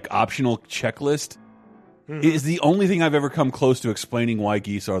separate like optional checklist is the only thing I've ever come close to explaining why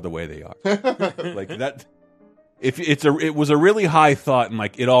geese are the way they are. Like that, it was a really high thought, and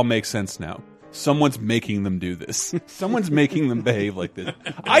like it all makes sense now. Someone's making them do this. Someone's making them behave like this.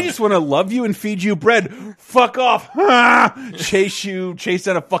 I just want to love you and feed you bread. Fuck off. Chase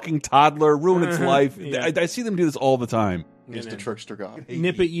down a fucking toddler, ruin its life. I see them do this all the time. He's the trickster god.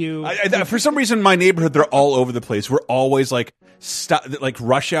 Nip at you. For some reason, in my neighborhood, they're all over the place. We're always like,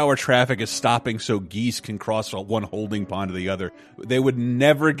 rush hour traffic is stopping so geese can cross one holding pond to the other. They would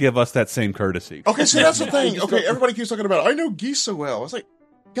never give us that same courtesy. Okay, so that's the thing. Okay, everybody keeps talking about, I know geese so well. I was like,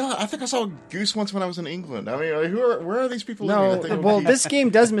 God, I think I saw a goose once when I was in England. I mean, where are these people living? Well, this game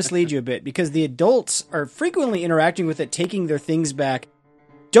does mislead you a bit because the adults are frequently interacting with it, taking their things back.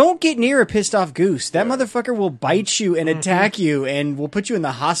 Don't get near a pissed off goose. That motherfucker will bite you and attack you and will put you in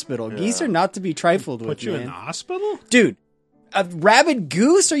the hospital. Yeah. Geese are not to be trifled with. Put you in the hospital? Dude, A rabid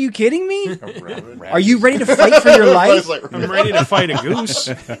goose? Are you kidding me? Are you ready to fight for your life? I'm ready to fight a goose.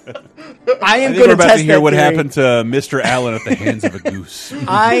 I am going to test to hear that what theory. happened to Mr. Allen at the hands of a goose.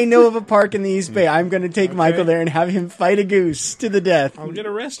 I know of a park in the East Bay. I'm going to take Michael there and have him fight a goose to the death. I'll get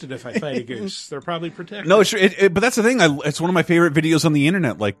arrested if I fight a goose. They're probably protected. No, sure, but that's the thing. It's one of my favorite videos on the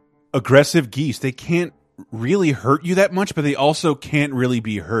internet. Like, aggressive geese, they can't really hurt you that much, but they also can't really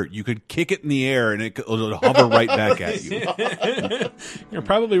be hurt. You could kick it in the air and it'll hover right back at you. You're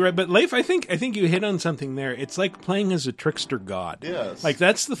probably right, but Leif, I think you hit on something there. It's like playing as a trickster god. Yes. Like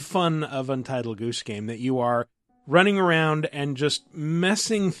that's the fun of Untitled Goose Game, that you are running around and just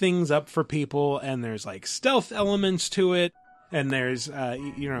messing things up for people, and there's like stealth elements to it. And there's,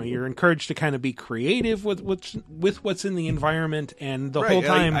 you're encouraged to kind of be creative with what's in the environment, and the whole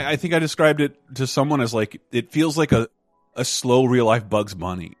time. I think I described it to someone as like, it feels like a slow real life Bugs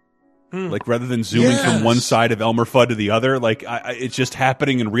Bunny. Like rather than zooming from one side of Elmer Fudd to the other, like it's just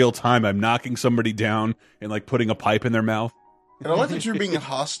happening in real time. I'm knocking somebody down and like putting a pipe in their mouth. And I like that you're being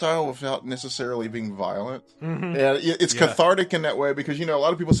hostile without necessarily being violent. Mm-hmm. And it's cathartic in that way because, a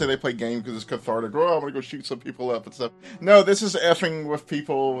lot of people say they play games because it's cathartic. Oh, I'm going to go shoot some people up and stuff. No, this is effing with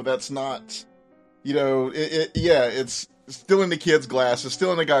people that's not, it's still in the kid's glasses,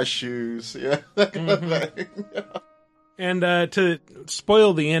 still in the guy's shoes. Yeah, that kind of thing. Yeah. And to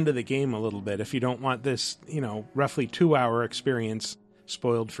spoil the end of the game a little bit, if you don't want this, roughly 2-hour experience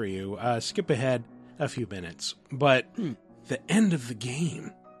spoiled for you, skip ahead a few minutes. But the end of the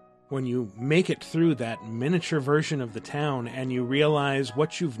game, when you make it through that miniature version of the town and you realize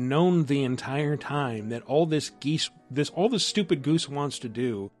what you've known the entire time, that all this stupid goose wants to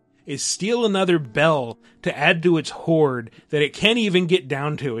do is steal another bell to add to its hoard that it can't even get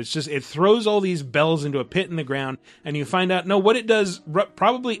down to. It's just, it throws all these bells into a pit in the ground, and you find out, no, what it does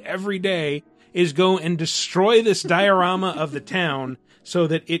probably every day is go and destroy this diorama of the town so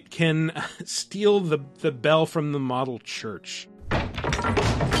that it can steal the bell from the model church.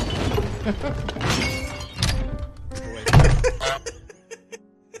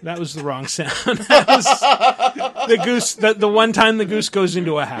 That was the wrong sound. That was the goose. The one time the goose goes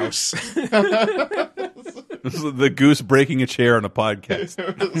into a house. This is the goose breaking a chair on a podcast.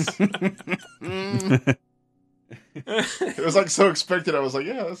 It was like so expected. I was like,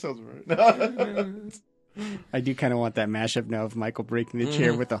 yeah, that sounds right. I do kind of want that mashup now of Michael breaking the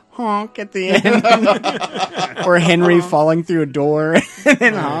chair with a honk at the end, or Henry falling through a door and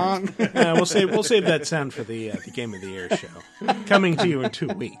then honk. We'll save that sound for the Game of the Year show coming to you in 2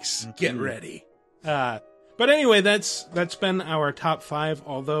 weeks. Get ready. But anyway, that's been our top 5.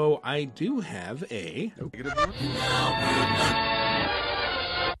 Although I do have a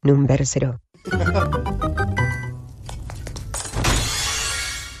numero 0.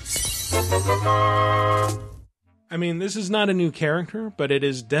 I mean, this is not a new character, but it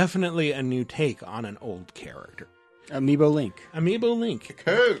is definitely a new take on an old character. Amiibo Link. Amiibo Link.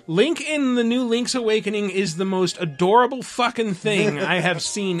 Okay. Link in the new Link's Awakening is the most adorable fucking thing I have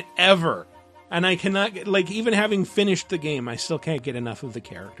seen ever. And I cannot, even having finished the game, I still can't get enough of the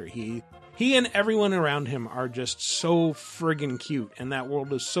character. He and everyone around him are just so friggin' cute, and that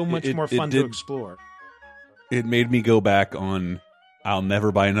world is so much more fun to explore. It made me go back on I'll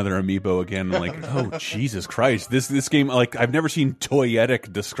never buy another Amiibo again. I'm like, oh, Jesus Christ. This game, like, I've never seen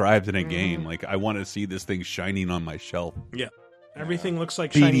toyetic described in a game. Like, I want to see this thing shining on my shelf. Yeah. Everything looks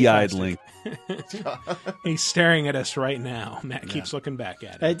like beady-eyed Link. He's staring at us right now. Matt keeps looking back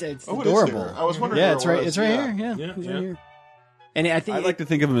at it. It's adorable. I was wondering. Yeah, it's right here. Yeah. Right here. And I think I like to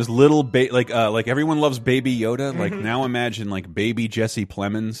think of him as little like everyone loves Baby Yoda. Like now, imagine like Baby Jesse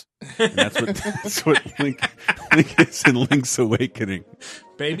Plemons. And that's what Link is in Link's Awakening.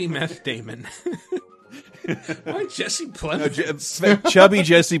 Baby Meth Damon. Why Jesse Plemons? No, chubby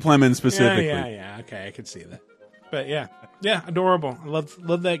Jesse Plemons specifically. Yeah. Okay, I could see that. But yeah, adorable. I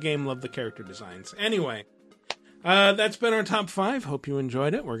love that game. Love the character designs. Anyway, that's been our top 5. Hope you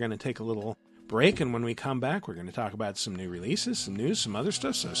enjoyed it. We're going to take a little break, and when we come back, we're going to talk about some new releases, some news, some other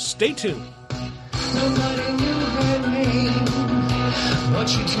stuff. So stay tuned. Nobody knew her name, but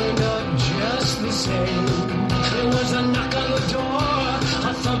she turned out just the same. There was a knock on the door,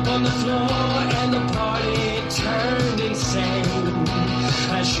 a thump on the floor, and the party turned insane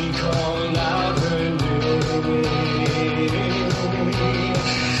as she called out her name.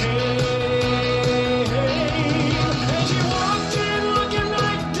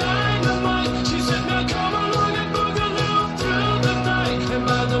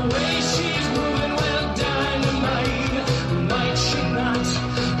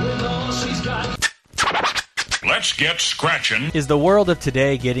 Let's get scratching. Is the world of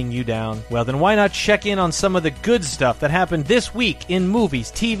today getting you down? Well, then why not check in on some of the good stuff that happened this week in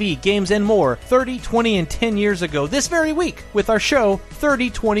movies, TV, games, and more 30, 20, and 10 years ago this very week with our show 30,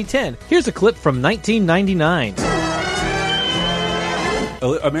 20, 10. Here's a clip from 1999.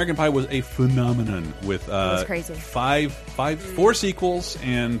 American Pie was a phenomenon with That's crazy. 4 sequels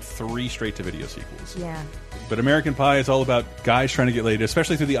and 3 straight-to-video sequels. Yeah. But American Pie is all about guys trying to get laid,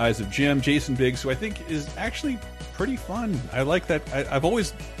 especially through the eyes of Jim, Jason Biggs, who I think is actually pretty fun. I like that. I've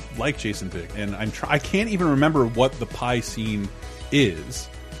always liked Jason Biggs, and I can't even remember what the pie scene is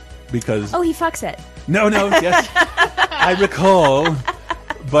because Oh, he fucks it. No, yes, I recall.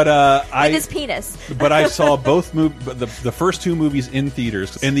 But with his penis. But I saw both the first 2 movies in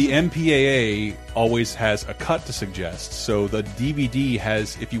theaters, and the MPAA always has a cut to suggest. So the DVD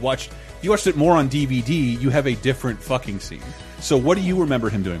has, if you watched it more on DVD, you have a different fucking scene. So what do you remember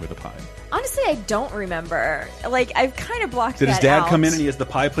him doing with the pie? Honestly, I don't remember. Like, I've kind of blocked that out. Did his dad come in and he has the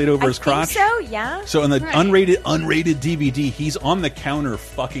pie plate over his crotch? I think so, yeah. So in the unrated DVD, he's on the counter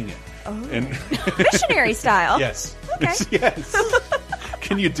fucking it. Oh. And missionary style. Yes. Okay. Yes.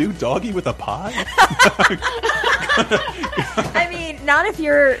 Can you do doggy with a pie? I mean, not if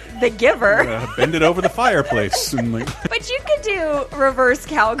you're the giver. Bend it over the fireplace. And like... But you could do reverse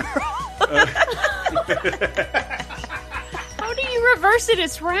cowgirl. How do you reverse it?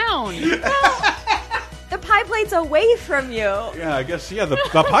 It's round. The pie plate's away from you. Yeah, I guess, the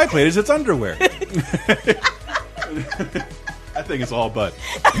pie plate is its underwear. I think it's all but.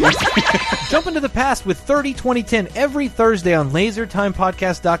 Jump into the past with 30, 20, 10 every Thursday on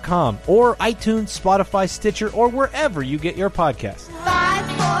LaserTimePodcast.com or iTunes, Spotify, Stitcher, or wherever you get your podcasts. 5,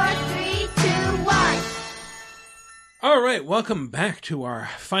 4, 3, 2, 1. All right, welcome back to our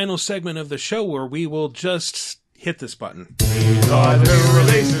final segment of the show where we will just hit this button. These are the new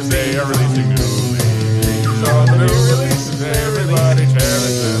releases, they are releasing new releases. These are the new releases, everybody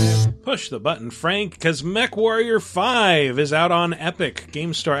cherish them. Push the button, Frank, because MechWarrior 5 is out on Epic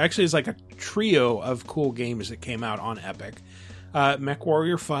Game Store. Actually, it's like a trio of cool games that came out on Epic.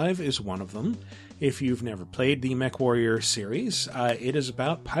 MechWarrior 5 is one of them. If you've never played the MechWarrior series, it is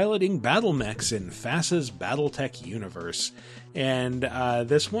about piloting battle mechs in FASA's Battletech universe. And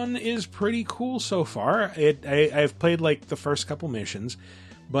this one is pretty cool so far. I've played like the first couple missions,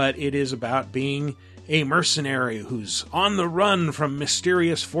 but it is about being a mercenary who's on the run from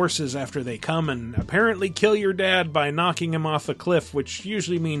mysterious forces after they come and apparently kill your dad by knocking him off a cliff, which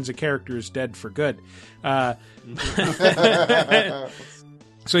usually means a character is dead for good.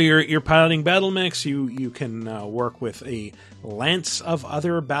 So you're piloting battle mechs. You can work with a lance of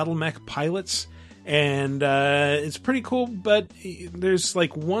other battle mech pilots, and it's pretty cool. But there's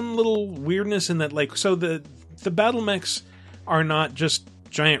like one little weirdness in that, like, so the battle mechs are not just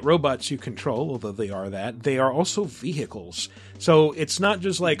giant robots you control, although they are that. They are also vehicles. So it's not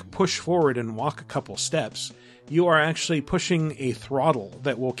just like push forward and walk a couple steps. You are actually pushing a throttle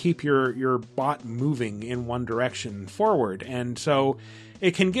that will keep your bot moving in one direction forward. And so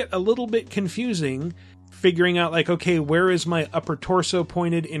it can get a little bit confusing figuring out, like, okay, where is my upper torso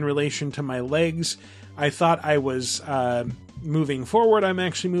pointed in relation to my legs? I thought I was moving forward. I'm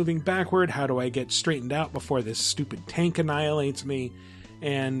actually moving backward. How do I get straightened out before this stupid tank annihilates me?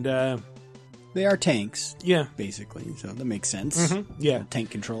 And they are tanks, yeah, basically. So that makes sense. Mm-hmm. Yeah,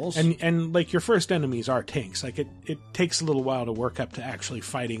 tank controls, and like your first enemies are tanks. Like it takes a little while to work up to actually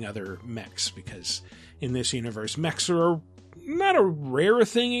fighting other mechs, because in this universe, mechs are not a rare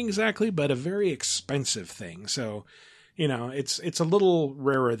thing exactly, but a very expensive thing. So, you know, it's a little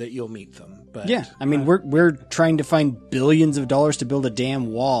rarer that you'll meet them. But yeah, I mean, we're trying to find billions of dollars to build a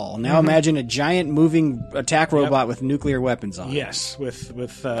damn wall. Now imagine a giant moving attack robot with nuclear weapons on. Yes,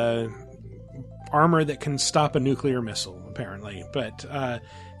 with armor that can stop a nuclear missile, apparently. But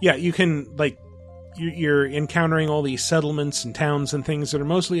yeah, you can, like, you're encountering all these settlements and towns and things that are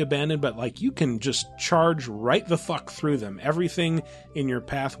mostly abandoned, but like you can just charge right the fuck through them. Everything in your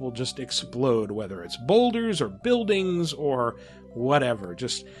path will just explode, whether it's boulders or buildings or whatever.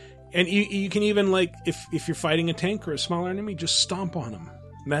 Just, and you can even, like, if you're fighting a tank or a smaller enemy, just stomp on them.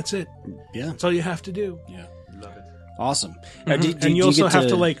 That's it. Yeah, that's all you have to do. Yeah, love it. Awesome. Mm-hmm. And you also have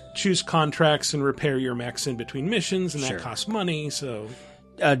to like choose contracts and repair your mechs in between missions, and Sure. that costs money. So.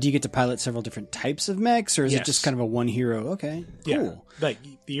 Do you get to pilot several different types of mechs, or is it just kind of a one hero? Okay, cool. Yeah. Like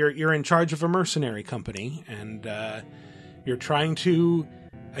you're in charge of a mercenary company, and you're trying to,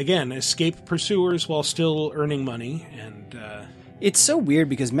 again, escape pursuers while still earning money. And it's so weird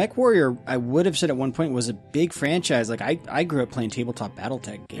because MechWarrior, I would have said at one point, was a big franchise. Like I grew up playing tabletop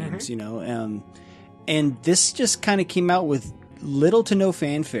BattleTech games, you know, and this just kind of came out with little to no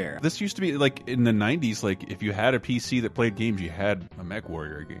fanfare. This used to be like in the 90s, like if you had a PC that played games, you had a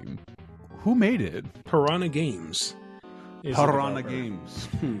MechWarrior game. Who made it? Piranha Games. Piranha Games.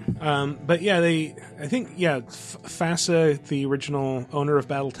 But yeah, I think FASA, the original owner of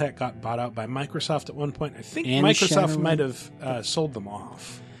BattleTech, got bought out by Microsoft at one point. I think And Microsoft Shadowrun. might have sold them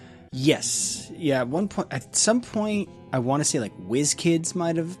off. Yes. Yeah, at some point, I want to say like WizKids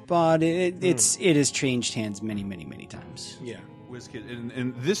might have bought it. It has changed hands many, many, many times. Yeah. WizKid,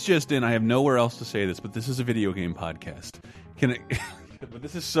 and this just in, I have nowhere else to say this, but this is a video game podcast. But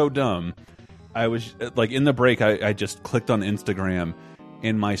this is so dumb. I was like in the break, I just clicked on Instagram,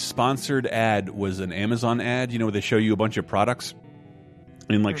 and my sponsored ad was an Amazon ad. You know, where they show you a bunch of products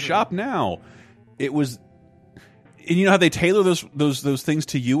and like shop now. It was, and you know how they tailor those things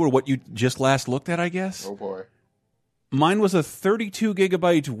to you or what you just last looked at. I guess. Oh boy. Mine was a 32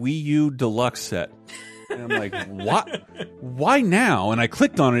 gigabyte Wii U deluxe set, and I'm like, what? Why now? And I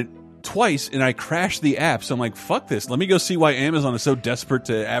clicked on it twice, and I crashed the app. So I'm like, fuck this. Let me go see why Amazon is so desperate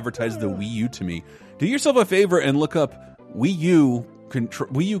to advertise the Wii U to me. Do yourself a favor and look up Wii U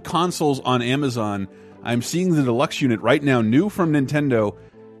consoles on Amazon. I'm seeing the deluxe unit right now, new from Nintendo,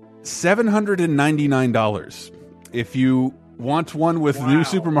 $799. If you want one with new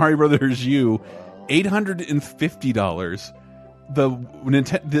Super Mario Brothers U, $850. The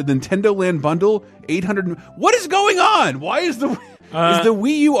Nintendo Land bundle, $800. What is going on? Why is the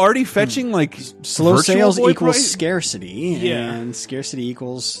Wii U already fetching like slow Virtual sales Boy equals price? scarcity, Yeah. and scarcity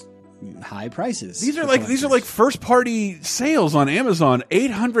equals high prices. These are like first party sales on Amazon.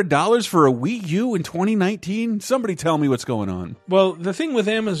 $800 for a Wii U in 2019. Somebody tell me what's going on. Well, the thing with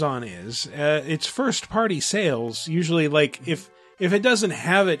Amazon is its first party sales usually, like if it doesn't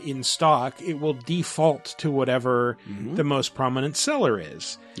have it in stock, it will default to whatever the most prominent seller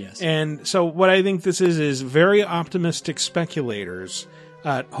is. Yes. And so what I think this is very optimistic speculators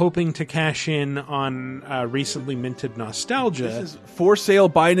hoping to cash in on recently minted nostalgia. This is for sale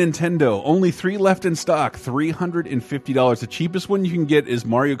by Nintendo. Only 3 left in stock. $350. The cheapest one you can get is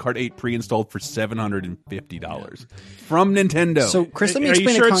Mario Kart 8 pre-installed for $750 from Nintendo. So, Chris, let me Are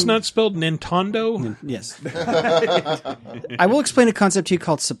explain. you sure it's not spelled Nintendo? Yes. I will explain a concept to you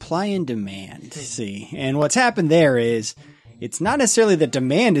called supply and demand. See, and what's happened there is it's not necessarily that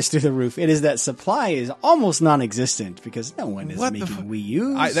demand is through the roof. It is that supply is almost non-existent because no one is making Wii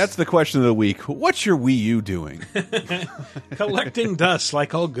U's. That's the question of the week. What's your Wii U doing? Collecting dust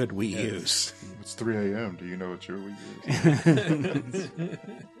like all good Wii U's. It's 3 a.m. Do you know what your Wii U is?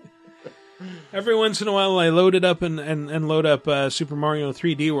 Every once in a while, I load it up and load up Super Mario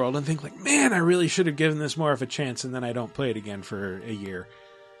 3D World and think like, man, I really should have given this more of a chance, and then I don't play it again for a year.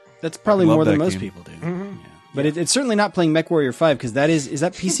 That's probably Love more than that most game. people do. Yeah. But it's certainly not playing MechWarrior 5 because is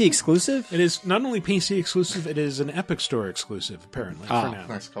that PC exclusive? It is not only PC exclusive, it is an Epic Store exclusive, apparently, for now.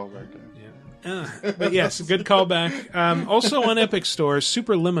 Nice callback. But yes, good callback. Also on Epic Store,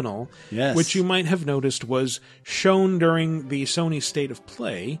 Superliminal, Yes. which you might have noticed was shown during the Sony State of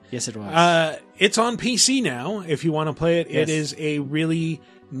Play. Yes, it was. It's on PC now, if you want to play it. Yes. It is a really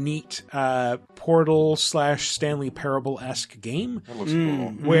neat Portal / Stanley Parable-esque game. That looks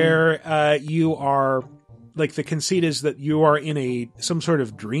cool. Where you are... Like the conceit is that you are in some sort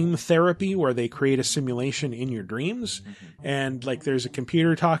of dream therapy where they create a simulation in your dreams, and like there's a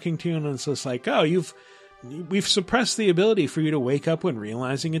computer talking to you, and it's just like, oh, we've suppressed the ability for you to wake up when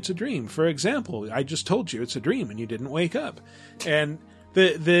realizing it's a dream. For example, I just told you it's a dream and you didn't wake up. And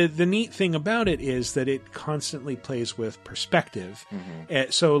the neat thing about it is that it constantly plays with perspective.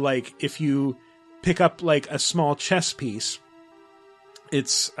 So like if you pick up like a small chess piece,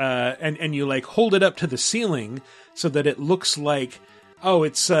 it's and you like hold it up to the ceiling so that it looks like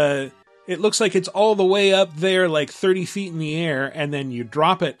it looks like it's all the way up there, like 30 feet in the air, and then you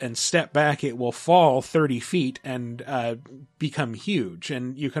drop it and step back, it will fall 30 feet and become huge.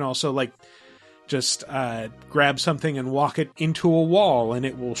 And you can also like just grab something and walk it into a wall, and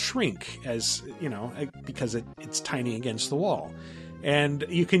it will shrink as because it's tiny against the wall. And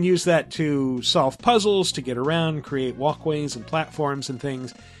you can use that to solve puzzles, to get around, create walkways and platforms and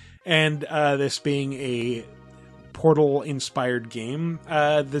things. And this being a Portal-inspired game,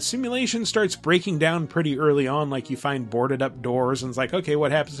 the simulation starts breaking down pretty early on. Like, you find boarded-up doors, and it's like, okay,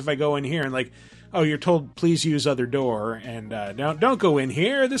 what happens if I go in here? And like, oh, you're told, please use other door, and don't go in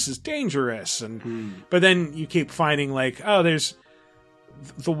here, this is dangerous. And But then you keep finding, like, oh, there's...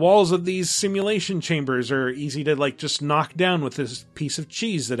 the walls of these simulation chambers are easy to like just knock down with this piece of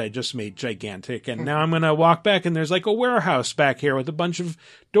cheese that I just made gigantic. And now I'm going to walk back and there's like a warehouse back here with a bunch of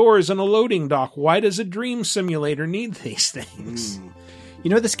doors and a loading dock. Why does a dream simulator need these things? You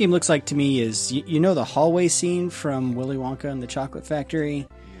know what this game looks like to me is, you know the hallway scene from Willy Wonka and the Chocolate Factory?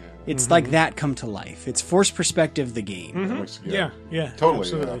 It's like that come to life. It's forced perspective, the game. Mm-hmm. Yeah, totally.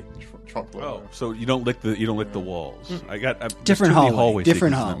 Absolutely. So you don't lick the walls. I got different hallway.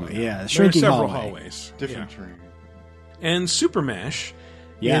 Different hallway. Yeah, shrinking several hallways. Different tree. And Super Mash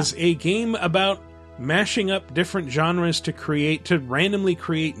is a game about mashing up different genres to randomly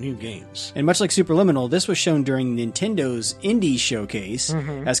create new games. And much like Superliminal, this was shown during Nintendo's Indie Showcase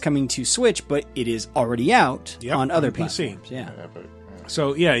as coming to Switch, but it is already out on other platforms. PC. Yeah.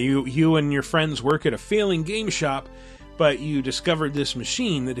 So yeah, you and your friends work at a failing game shop, but you discovered this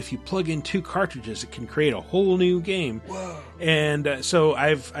machine that if you plug in 2 cartridges, it can create a whole new game. Whoa. And so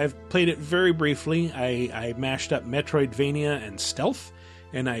I've played it very briefly. I mashed up Metroidvania and Stealth,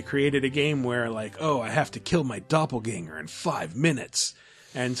 and I created a game where, like, I have to kill my doppelganger in 5 minutes.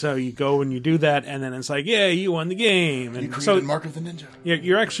 And so you go and you do that, and then it's like, yeah, you won the game. And you created Mark of the Ninja. Yeah,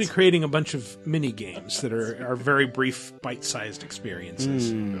 you're actually creating a bunch of mini games that are very brief, bite-sized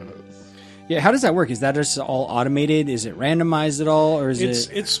experiences. Yeah, how does that work? Is that just all automated? Is it randomized at all, or is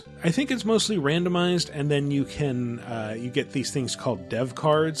it? I think it's mostly randomized, and then you can you get these things called dev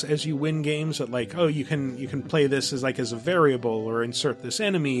cards as you win games. That like, you can play this as a variable, or insert this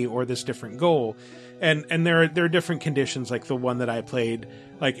enemy or this different goal. And there are different conditions, like the one that I played.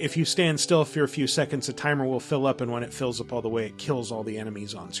 Like, if you stand still for a few seconds, the timer will fill up, and when it fills up all the way, it kills all the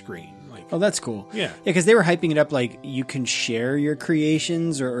enemies on screen. Oh, that's cool. Yeah. Because they were hyping it up like you can share your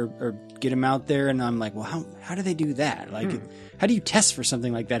creations or get them out there, and I'm like, well, how do they do that? Like, how do you test for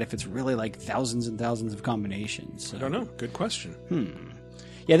something like that if it's really like thousands and thousands of combinations? So, I don't know. Good question.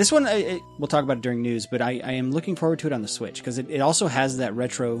 Yeah, this one, we'll talk about it during news, but I am looking forward to it on the Switch, because it also has that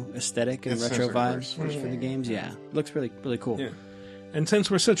retro aesthetic and retro vibes for the games. Yeah, it looks really, really cool. Yeah. And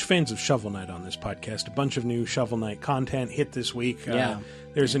since we're such fans of Shovel Knight on this podcast, a bunch of new Shovel Knight content hit this week.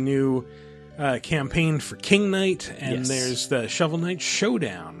 There's a new campaign for King Knight, and there's the Shovel Knight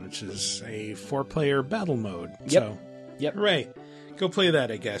Showdown, which is a 4-player battle mode. So, hooray. Go play that,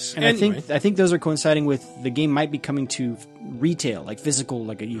 I guess. And anyway. I think those are coinciding with the game might be coming to retail, like physical,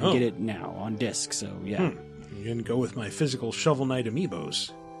 like you can get it now on disc. So yeah, you can go with my physical Shovel Knight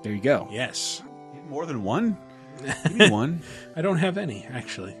amiibos. There you go. Yes, more than one. Give me one. I don't have any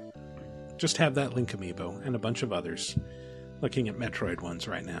actually. Just have that Link amiibo and a bunch of others. Looking at Metroid ones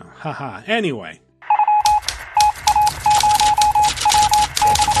right now. Haha. Anyway.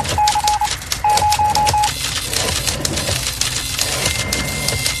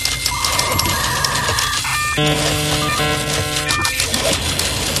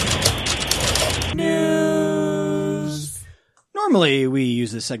 News. Normally, we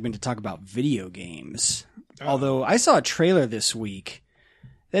use this segment to talk about video games. Although I saw a trailer this week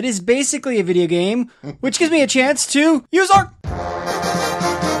that is basically a video game, which gives me a chance to use our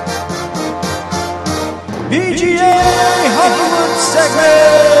VGA Hollywood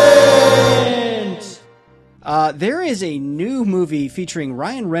segment. There is a new movie featuring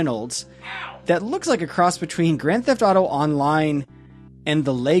Ryan Reynolds that looks like a cross between Grand Theft Auto Online and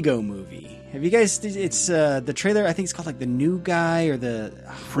the Lego Movie. Have you guys? It's the trailer. I think it's called like The New Guy or the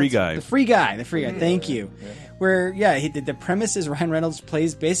Free Guy. The Free Guy. Thank you. Yeah. Where the premise is Ryan Reynolds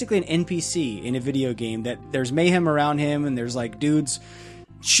plays basically an NPC in a video game that there's mayhem around him, and there's like dudes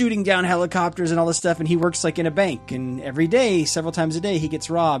shooting down helicopters and all this stuff, and he works like in a bank, and every day, several times a day, he gets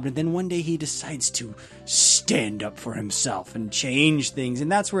robbed, and then one day he decides to stand up for himself and change things, and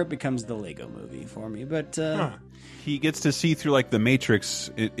that's where it becomes the Lego Movie for me. But he gets to see through like the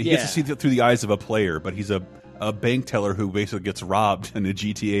Matrix. He gets to see through the eyes of a player, but he's a bank teller who basically gets robbed in a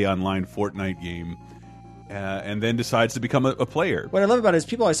GTA Online Fortnite game. And then decides to become a player. What I love about it is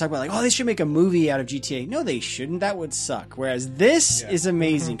people always talk about like, oh, they should make a movie out of GTA. No, they shouldn't. That would suck. Whereas this is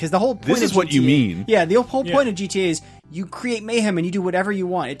amazing because the whole point this is what you mean. Yeah, the whole point of GTA is you create mayhem and you do whatever you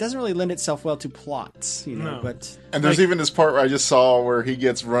want. It doesn't really lend itself well to plots, you know. No. And there's even this part where I just saw where he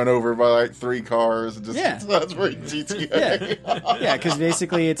gets run over by like 3 cars. And that's where GTA. Yeah, because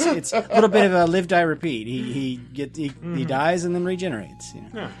basically it's a little bit of a live, die, repeat. He dies and then regenerates. You know?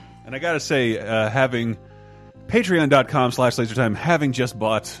 Yeah. And I gotta say, having Patreon.com/LaserTime, having just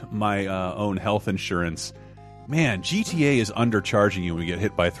bought my own health insurance, man, GTA is undercharging you when you get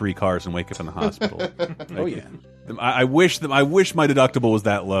hit by 3 cars and wake up in the hospital. Oh yeah. I wish my deductible was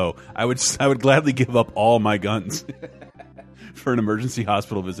that low. I would gladly give up all my guns for an emergency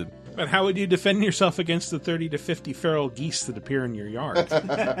hospital visit. But how would you defend yourself against the 30 to 50 feral geese that appear in your yard?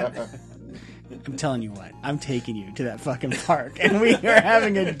 I'm telling you what, I'm taking you to that fucking park, and we are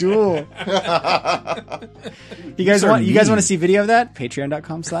having a duel. You guys want to see video of that?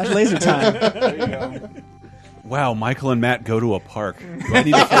 Patreon.com/LaserTime. There you go. Wow, Michael and Matt go to a park. Do I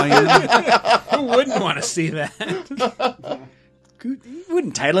need to fly in? Who wouldn't want to see that? You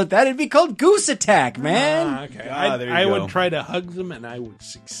wouldn't title it that. It'd be called Goose Attack, man. Okay. there you I go. would try to hug them, and I would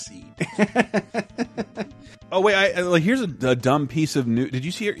succeed. Oh wait, here's a dumb piece of news. Did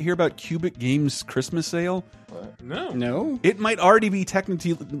you hear about Cubic Games' Christmas sale? No. It might already be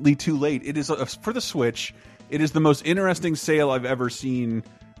technically too late. It is for the Switch. It is the most interesting sale I've ever seen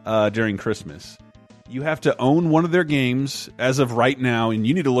during Christmas. You have to own one of their games as of right now, and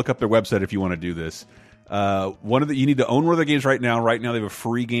you need to look up their website if you want to do this. You need to own one of their games right now. Right now, they have a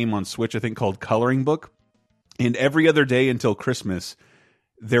free game on Switch, I think, called Coloring Book. And every other day until Christmas,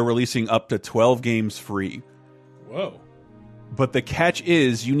 they're releasing up to 12 games free. Whoa. But the catch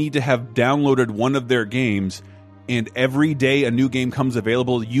is you need to have downloaded one of their games, and every day a new game comes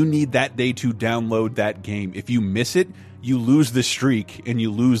available, you need that day to download that game. If you miss it, you lose the streak and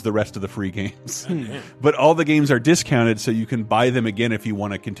you lose the rest of the free games. But all the games are discounted, so you can buy them again if you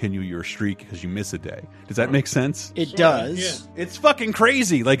want to continue your streak because you miss a day. Does that make sense? It does. Yeah. It's fucking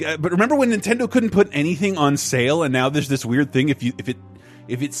crazy. But remember when Nintendo couldn't put anything on sale, and now there's this weird thing.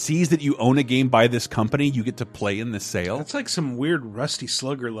 If it sees that you own a game by this company, you get to play in the sale. That's like some weird Rusty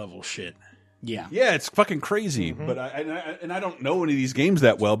Slugger level shit. Yeah. Yeah, it's fucking crazy. But I don't know any of these games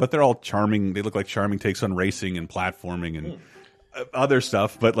that well, but they're all charming. They look like charming takes on racing and platforming and other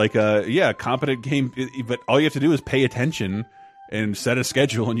stuff. But competent game. But all you have to do is pay attention and set a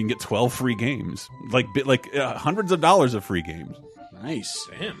schedule, and you can get 12 free games, like hundreds of dollars of free games. Nice.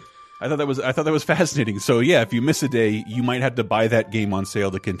 Damn. I thought that was fascinating. So yeah, if you miss a day, you might have to buy that game on sale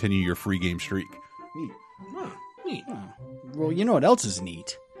to continue your free game streak. Neat. Well, you know what else is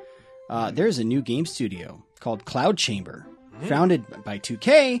neat? There's a new game studio called Cloud Chamber, founded by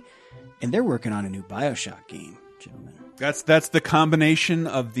 2K, and they're working on a new BioShock game, gentlemen. That's the combination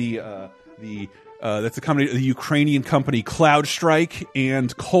of the Ukrainian company Cloud Strike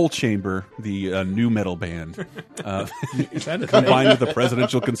and Coal Chamber, the new metal band, combined with a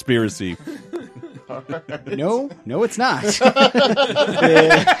presidential conspiracy. No, it's not.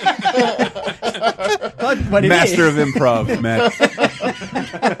 Master of improv, Matt.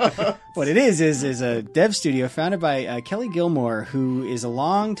 What it is a dev studio founded by Kelly Gilmore, who is a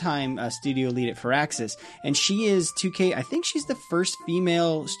longtime studio lead at Firaxis, and she is 2K. I think she's the first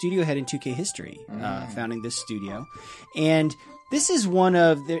female studio head in 2K history, founding this studio. And this is one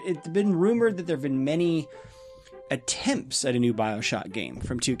of it's been rumored that there have been many attempts at a new BioShock game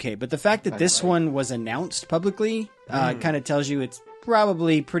from 2K, but the fact that this one was announced publicly kind of tells you it's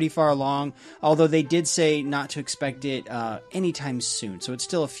probably pretty far along, although they did say not to expect it anytime soon, so it's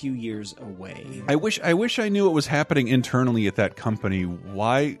still a few years away. I wish I knew what was happening internally at that company.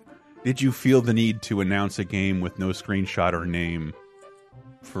 Why did you feel the need to announce a game with no screenshot or name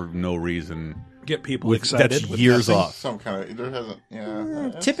for no reason? Get people excited. That's years off. Some kind of there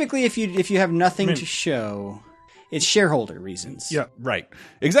hasn't. Typically, if you have nothing to show, it's shareholder reasons. Yeah, right.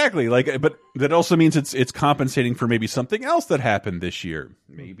 Exactly. But that also means it's compensating for maybe something else that happened this year.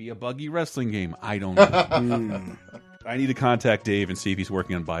 Maybe a buggy wrestling game. I don't know. I need to contact Dave and see if he's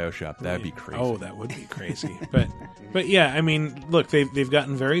working on BioShock. That'd be crazy. Oh, that would be crazy. But yeah, I mean, look, they've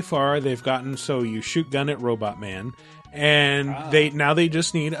gotten very far. They've gotten so you shoot gun at Robot Man, and they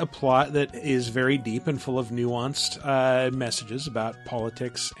just need a plot that is very deep and full of nuanced messages about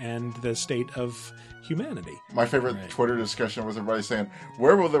politics and the state of humanity. My favorite Twitter discussion was everybody saying,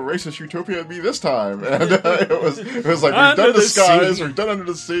 "Where will the racist utopia be this time?" And it was like, we've done the skies, we've done under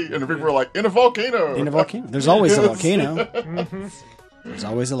the sea, and people were like, in a volcano. In a volcano. There's always a volcano. There's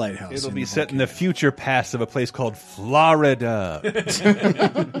always a lighthouse. It'll be set in the future past of a place called Florida.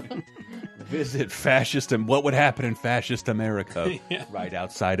 Visit fascist and what would happen in fascist America right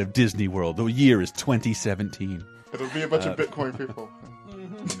outside of Disney World. The year is 2017. It'll be a bunch of Bitcoin people.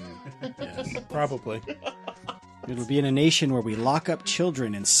 Yes, probably. It'll be in a nation where we lock up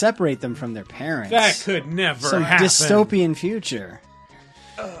children and separate them from their parents. That could never Some happen. dystopian future.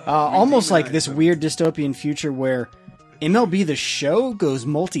 Almost like this weird dystopian future where MLB The Show goes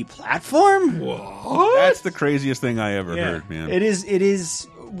multi-platform? What? That's the craziest thing I ever heard, man. It is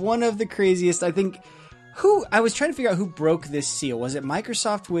one of the craziest, I think. I was trying to figure out who broke this seal. Was it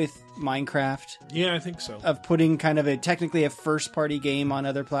Microsoft with Minecraft? Yeah, I think so. Of putting kind of technically a first-party game on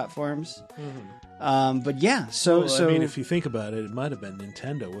other platforms. But yeah, so I mean, if you think about it, it might have been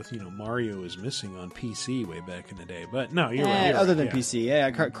Nintendo with Mario is missing on PC way back in the day. But no, you're right. Other than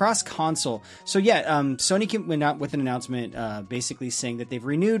PC, cross console. So yeah, Sony went out with an announcement, basically saying that they've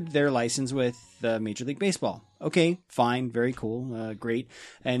renewed their license with Major League Baseball. Okay, fine, very cool, great.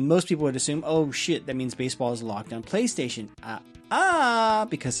 And most people would assume, oh shit, that means baseball is locked on PlayStation.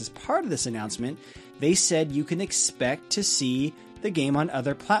 Because as part of this announcement, they said you can expect to see the game on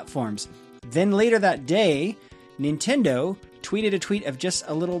other platforms. Then later that day, Nintendo tweeted a tweet of just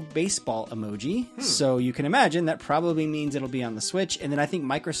a little baseball emoji. So you can imagine that probably means it'll be on the Switch. And then I think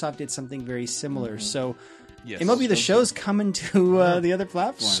Microsoft did something very similar. So MLB The Show's coming to the other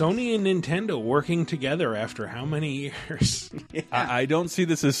platforms. Sony and Nintendo working together after how many years? I don't see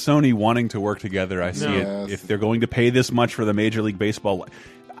this as Sony wanting to work together. I see it if they're going to pay this much for the Major League Baseball.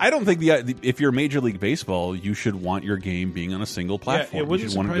 I don't think if you're Major League Baseball, you should want your game being on a single platform. You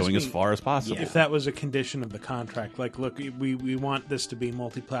should want it going as far as possible. If that was a condition of the contract, like, look, we want this to be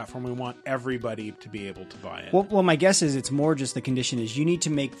multi-platform. We want everybody to be able to buy it. Well, my guess is it's more just the condition is you need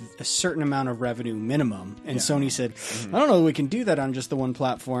to make a certain amount of revenue minimum. And Sony said, I don't know if we can do that on just the one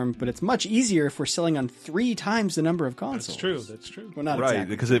platform, but it's much easier if we're selling on 3 times the number of consoles. That's true. Well, not right,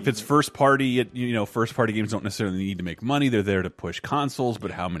 exactly. because if it's first party, first party games don't necessarily need to make money. They're there to push consoles, but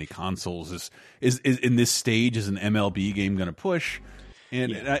how many consoles is in this stage is an MLB game going to push?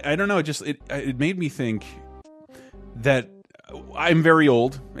 And I don't know. It made me think that I'm very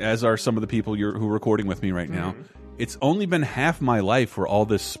old, as are some of the people who are recording with me right now. It's only been half my life where all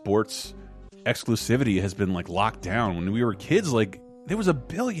this sports exclusivity has been like locked down. When we were kids, like there was 1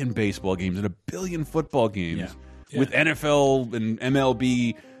 billion baseball games and 1 billion football games with NFL and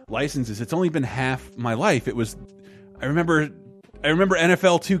MLB licenses. It's only been half my life. I remember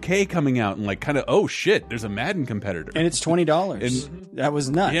NFL 2K coming out and like kind of, oh shit, there's a Madden competitor, and it's $20. And that was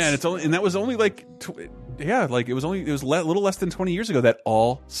nuts. Yeah, and that was only like, it was a little less than 20 years ago that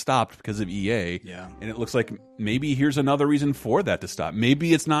all stopped because of EA. Yeah, and it looks like maybe here's another reason for that to stop.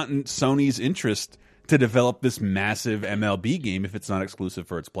 Maybe it's not in Sony's interest to develop this massive MLB game if it's not exclusive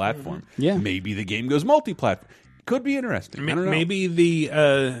for its platform. Yeah, maybe the game goes multi-platform. Could be interesting. I don't know. Maybe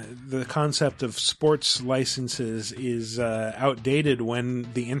the concept of sports licenses is outdated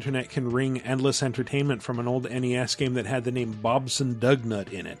when the internet can wring endless entertainment from an old NES game that had the name Bobson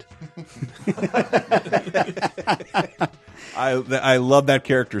Dugnut in it. I love that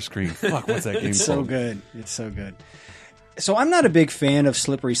character screen. Fuck, what's that game It's called? so good. It's so good. So I'm not a big fan of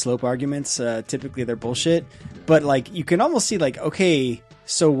slippery slope arguments. Typically they're bullshit. But like you can almost see like, okay,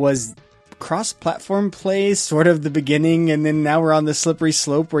 so was cross-platform play sort of the beginning, and then now we're on the slippery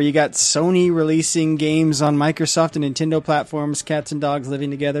slope where you got Sony releasing games on Microsoft and Nintendo platforms, cats and dogs living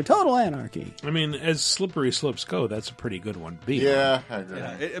together, total anarchy. I mean, as slippery slopes go, that's a pretty good one to be. Yeah, I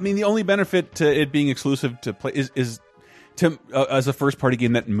agree. I mean, the only benefit to it being exclusive to play is to as a first-party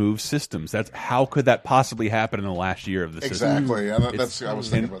game that moves systems. That's how could that possibly happen in the last year of the system? Exactly. I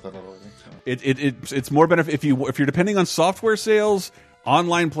was thinking about that already. So. It's more benefit if you're depending on software sales,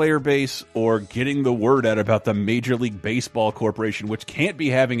 online player base, or getting the word out about the Major League Baseball Corporation, which can't be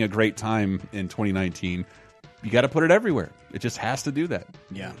having a great time in 2019. You got to put it everywhere. It just has to do that.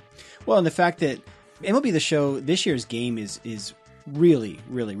 Yeah. Well, and the fact that MLB The Show, this year's game is really,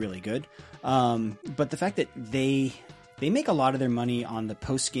 really, really good. But the fact that they make a lot of their money on the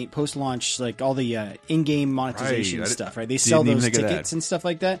post-launch, like all the in-game monetization stuff, right? They sell those tickets and stuff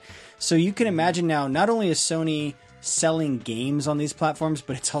like that. So you can imagine now, not only is Sony selling games on these platforms,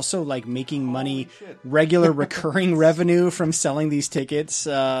 but it's also like making money, regular recurring revenue from selling these tickets.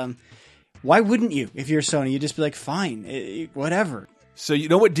 Why wouldn't you? If you're Sony, you'd just be like, fine, whatever. So you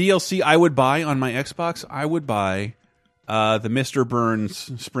know what DLC I would buy on my Xbox? I would buy the Mr.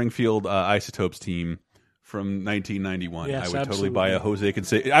 Burns Springfield Isotopes team from 1991. Yes, I would absolutely. totally buy a Jose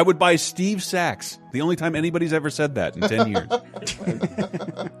Canseco. I would buy Steve Sachs. The only time anybody's ever said that in 10 years.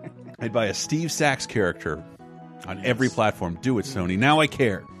 I'd buy a Steve Sachs character on every platform. Do it, Sony. Now I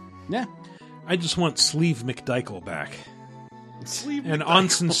care. Yeah. I just want Sleeve McDykel back. Sleeve and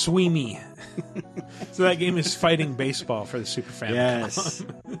Onsen Sweeney. So that game is fighting baseball for the Super Famicom.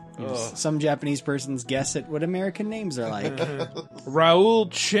 Yes. Some Japanese person's guess at what American names are like. Raul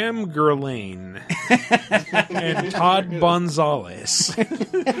Chemgerlain and Todd Gonzalez.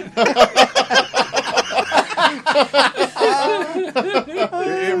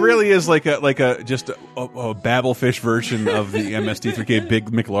 It really is like a just a Babelfish version of the MST3K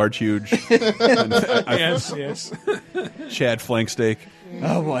Big McLarge Huge. Yes. Chad Flanksteak.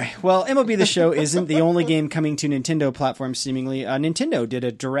 Oh boy. Well, MLB The Show isn't the only game coming to Nintendo platforms, seemingly. Nintendo did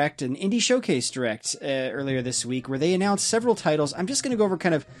an indie showcase direct earlier this week where they announced several titles. I'm just going to go over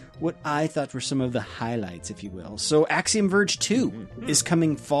kind of what I thought were some of the highlights, if you will. So Axiom Verge 2 is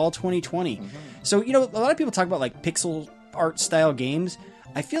coming fall 2020. So, you know, a lot of people talk about like pixel art style games.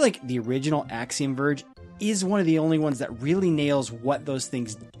 I feel like the original Axiom Verge is one of the only ones that really nails what those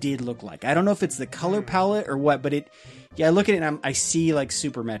things did look like. I don't know if it's the color palette or what, but I look at it and I see like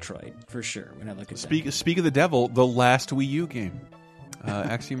Super Metroid for sure when I look at that. Speak of the devil, the last Wii U game,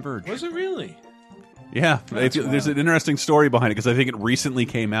 Axiom Verge. Was it really? Yeah, there's an interesting story behind it because I think it recently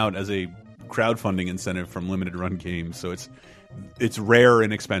came out as a crowdfunding incentive from Limited Run Games, so it's rare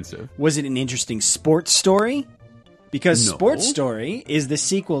and expensive. Was it an interesting sports story? Because Sports Story is the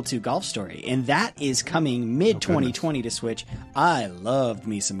sequel to Golf Story, and that is coming mid-2020 to Switch. I loved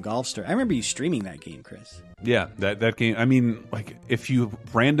me some Golf Story. I remember you streaming that game, Chris. Yeah, that game. I mean, like, if you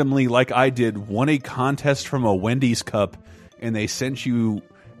randomly, like I did, won a contest from a Wendy's Cup, and they sent you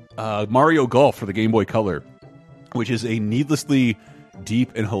Mario Golf for the Game Boy Color, which is a needlessly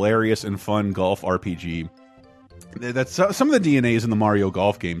deep and hilarious and fun golf RPG. That's some of the DNA is in the Mario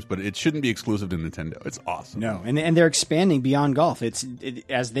Golf games, but it shouldn't be exclusive to Nintendo. It's awesome. No, and they're expanding beyond golf.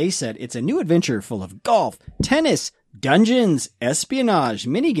 As they said, it's a new adventure full of golf, tennis, dungeons, espionage,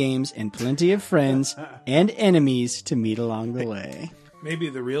 minigames, and plenty of friends and enemies to meet along the way. Maybe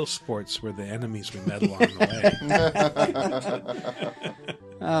the real sports were the enemies we met along the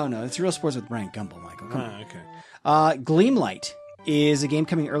way. Oh no, it's Real Sports with Brian Gumbel, Michael. Come on. Okay. Gleamlight is a game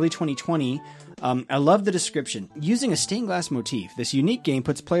coming early 2020. I love the description. Using a stained glass motif, this unique game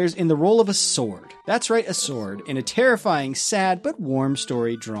puts players in the role of a sword. That's right, a sword, in a terrifying, sad, but warm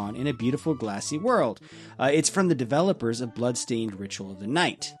story drawn in a beautiful, glassy world. It's from the developers of Bloodstained Ritual of the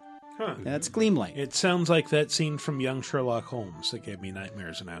Night. Huh. That's Gleamlight. It sounds like that scene from Young Sherlock Holmes that gave me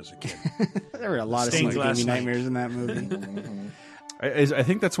nightmares when I was a kid. There were a lot of scenes that gave me nightmares in that movie. I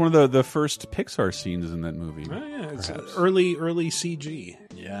think that's one of the first Pixar scenes in that movie. Oh, yeah. It's early CG.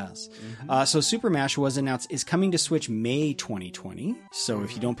 Yes. So Super Mash was announced is coming to Switch May 2020. So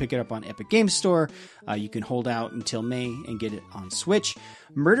if you don't pick it up on Epic Games Store, you can hold out until May and get it on Switch.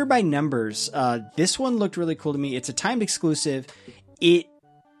 Murder by Numbers. This one looked really cool to me. It's a timed exclusive. It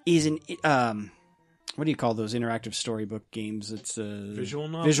is an... what do you call those interactive storybook games? It's a... Visual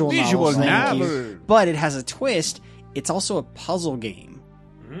novel. Visual novel. But it has a twist. It's also a puzzle game.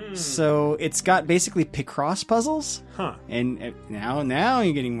 So it's got basically Picross puzzles. Huh. And now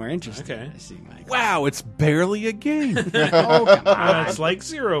you're getting more interested. Okay. I see, Mike. Wow, it's barely a game. Oh, come on. It's like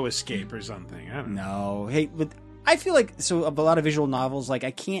Zero Escape or something. I don't know. No. Hey, but I feel like, so of a lot of visual novels, like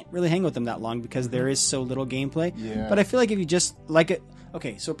I can't really hang with them that long because there is so little gameplay. Yeah. But I feel like if you just like it,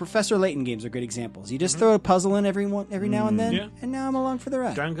 okay, so Professor Layton games are good examples. You just throw a puzzle in every now and then, and now I'm along for the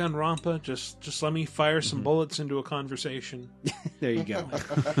ride. Danganronpa, just let me fire some bullets into a conversation. There you go.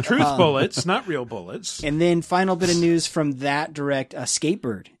 Truth bullets, not real bullets. And then final bit of news from that direct,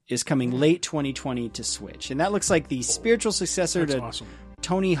 Skatebird is coming late 2020 to Switch. And that looks like the spiritual successor to awesome.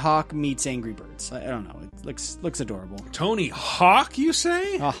 Tony Hawk meets Angry Birds. I don't know. It looks adorable. Tony Hawk, you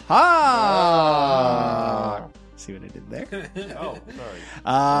say? Aha! See what I did there? Oh,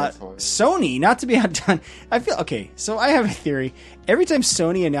 sorry. Sony, not to be outdone. I feel okay. So I have a theory. Every time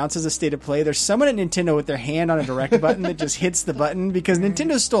Sony announces a state of play, there's someone at Nintendo with their hand on a direct button that just hits the button because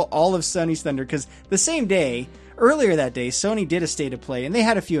Nintendo stole all of Sony's thunder. Because the same day, earlier that day, Sony did a state of play and they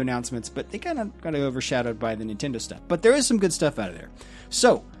had a few announcements, but they kind of got overshadowed by the Nintendo stuff. But there is some good stuff out of there.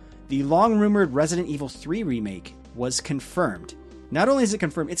 So the long rumored Resident Evil 3 remake was confirmed. Not only is it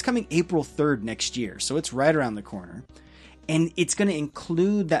confirmed, it's coming April 3rd next year, so it's right around the corner. And it's going to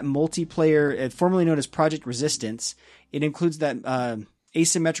include that multiplayer, formerly known as Project Resistance. It includes that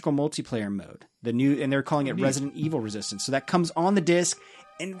asymmetrical multiplayer mode, and they're calling it Resident Evil Resistance. So that comes on the disc,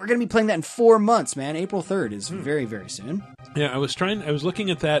 and we're going to be playing that in 4 months, man. April 3rd is very, very soon. Yeah, I was looking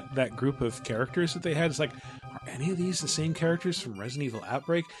at that group of characters that they had. It's like, are any of these the same characters from Resident Evil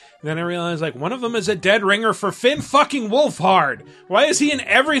Outbreak? And then I realized, like, one of them is a dead ringer for Finn fucking Wolfhard. Why is he in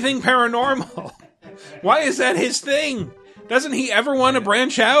everything paranormal? Why is that his thing? Doesn't he ever want to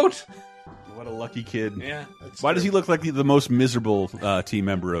branch out? What a lucky kid. Yeah. Why does he look like the most miserable team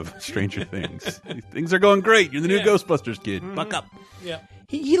member of Stranger Things? Things are going great. You're the new Ghostbusters kid. Buck up. Yeah.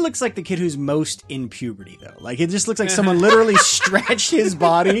 He looks like the kid who's most in puberty, though. Like, it just looks like someone literally stretched his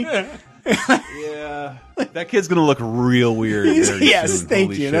body. Yeah. That kid's going to look real weird. Yes, soon. thank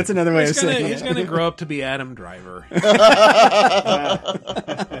Holy you. shit. That's another way of saying it. He's going to grow up to be Adam Driver.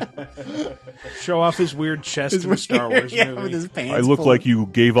 Show off his weird chest in the Star Wars movie. With his pants I look pulled. like you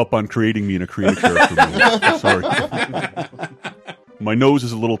gave up on creating me in a creative character movie. Sorry. My nose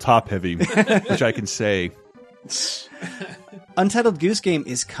is a little top heavy, which I can say. Untitled Goose Game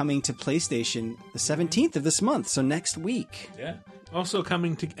is coming to PlayStation the 17th of this month, so next week. Yeah. Also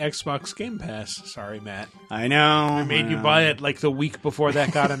coming to Xbox Game Pass. Sorry, Matt. I know. I made you buy it like the week before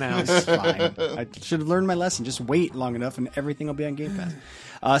that got announced. It's fine. I should have learned my lesson. Just wait long enough and everything will be on Game Pass.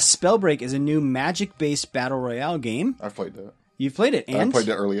 Spellbreak is a new magic-based battle royale game. I've played that. You've played it, and? I played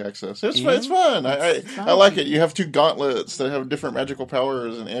the early access. It's fun. I like it. You have 2 gauntlets that have different magical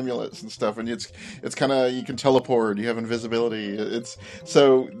powers and amulets and stuff, and it's kind of, you can teleport. You have invisibility.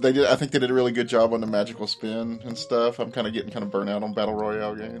 I think they did a really good job on the magical spin and stuff. I'm kind of getting burnt out on battle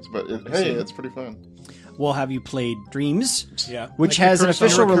royale games, but it's pretty fun. Well, have you played Dreams? Yeah, which has an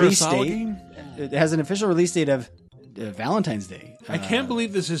official release date. It has an official release date of Valentine's Day. I can't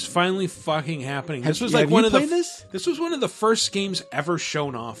believe this is finally fucking happening. This was have one you of the played this? This was one of the first games ever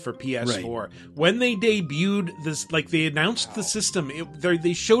shown off for PS4. Right. When they debuted this, they announced the system.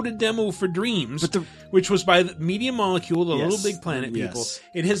 They showed a demo for Dreams, which was by the Media Molecule, the Little Big Planet people.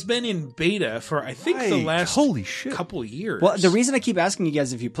 It has been in beta for I think the last couple years. Well, the reason I keep asking you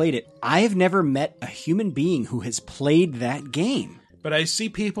guys if you played it, I have never met a human being who has played that game. But I see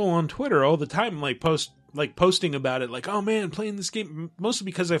people on Twitter all the time posting about it, oh man, playing this game, mostly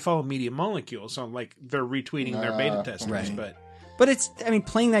because I follow Media Molecule, so they're retweeting their beta testers. Right. But it's,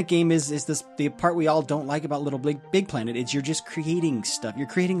 playing that game is the part we all don't like about Little Big Planet. It's you're just creating stuff. You're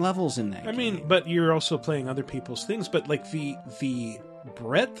creating levels in that game. But you're also playing other people's things. But the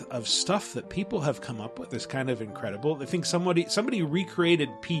breadth of stuff that people have come up with is kind of incredible. I think somebody recreated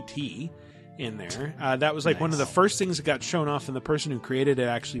PT in there. That was one of the first things that got shown off, and the person who created it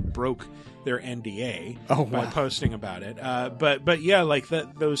actually broke their NDA by posting about it. But yeah,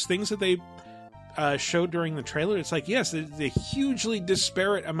 those things that they showed during the trailer, it's yes, there's a hugely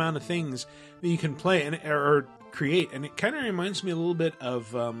disparate amount of things that you can play or create, and it kind of reminds me a little bit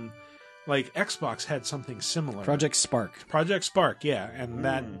of Xbox had something similar. Project Spark, yeah, and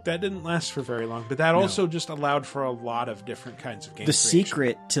that didn't last for very long, but that also just allowed for a lot of different kinds of game The creation.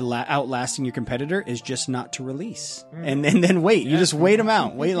 secret to outlasting your competitor is just not to release, and then wait. You just wait them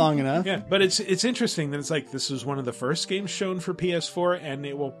out, wait long enough. Yeah, but it's interesting that it's this was one of the first games shown for PS4, and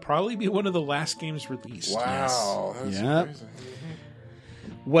it will probably be one of the last games released. Wow, that's amazing.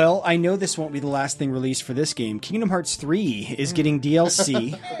 Well, I know this won't be the last thing released for this game. Kingdom Hearts 3 is getting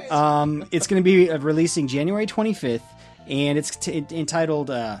DLC. It's going to be releasing January 25th, and it's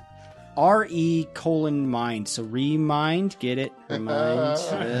entitled RE:mind. So remind, get it? Remind.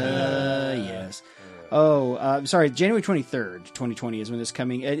 Yes. Sorry, January 23rd, 2020 is when this is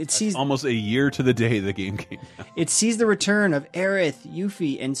coming. It sees almost a year to the day the game came out. It sees the return of Aerith,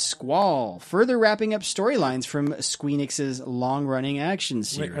 Yuffie, and Squall, further wrapping up storylines from Squeenix's long-running action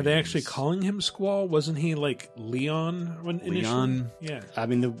series. Wait, are they actually calling him Squall? Wasn't he Leon initially? Leon? Yeah.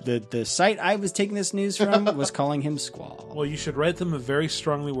 The site I was taking this news from was calling him Squall. Well, you should write them a very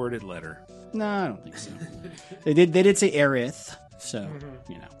strongly worded letter. No, I don't think so. They did say Aerith. So,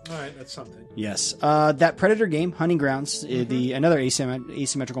 All right, that's something. Yes. That Predator game, Hunting Grounds, another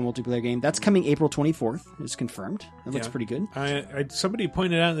asymmetrical multiplayer game, that's coming April 24th. It's confirmed. It looks pretty good. Somebody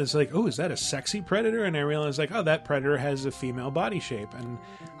pointed out that's is that a sexy Predator? And I realized, that Predator has a female body shape. And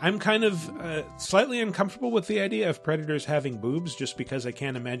I'm kind of slightly uncomfortable with the idea of Predators having boobs, just because I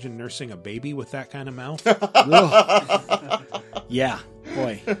can't imagine nursing a baby with that kind of mouth. Yeah,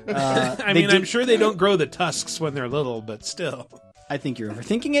 boy. I'm sure they don't grow the tusks when they're little, but still. I think you're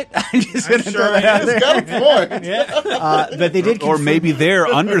overthinking it. I'm just going to sure throw that out there. Got a point. Yeah. But they did or maybe they're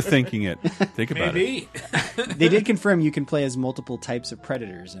underthinking it. Think about it. They did confirm you can play as multiple types of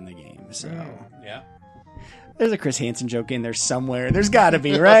predators in the game. So yeah. There's a Chris Hansen joke in there somewhere. There's got to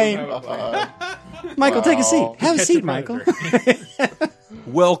be, right? Michael, take a seat. Have a seat, Michael.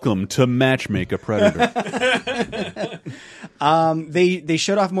 Welcome to Matchmake a Predator. They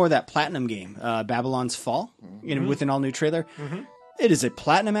showed off more of that Platinum game, Babylon's Fall, with an all-new trailer. Mm-hmm. It is a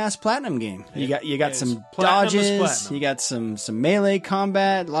platinum game. You got some dodges, you got some melee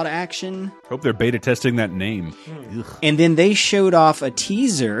combat, a lot of action. Hope they're beta testing that name. And then they showed off a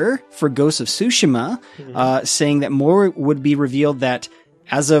teaser for Ghost of Tsushima, saying that more would be revealed that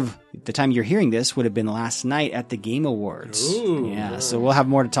as of the time you're hearing this would have been last night at the Game Awards. Ooh. Yeah, so we'll have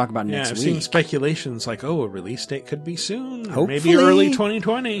more to talk about next I've week. seen speculations a release date could be soon. Hopefully. Maybe early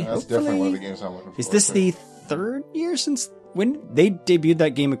 2020. That's definitely one of the games I'm looking for. Is this the third year since when they debuted that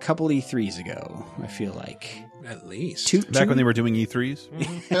game a couple E3s ago? I feel like at least back when they were doing E3s.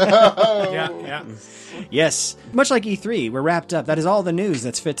 Yeah. Yes, much like E3, we're wrapped up. That is all the news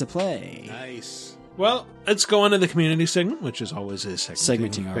that's fit to play. Nice. Well, let's go on to the community segment, which is always is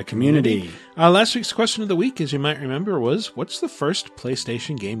segmenting our community. Last week's question of the week, as you might remember, was, what's the first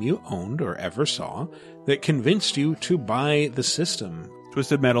PlayStation game you owned or ever saw that convinced you to buy the system?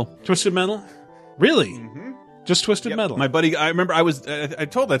 Twisted Metal. Twisted Metal? Really? Just Twisted Metal? My buddy, I remember I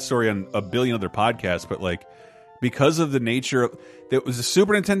told that story on a billion other podcasts, but like, because of the nature of, there was a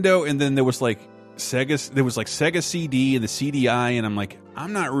Super Nintendo, and then there was like Sega CD and the CDI, and I'm like,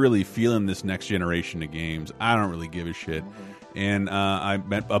 I'm not really feeling this next generation of games. I don't really give a shit. And I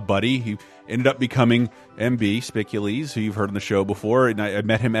met a buddy. He ended up becoming MB Spicules, who you've heard on the show before. And I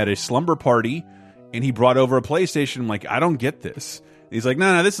met him at a slumber party, and he brought over a PlayStation. I'm like, I don't get this. And he's like,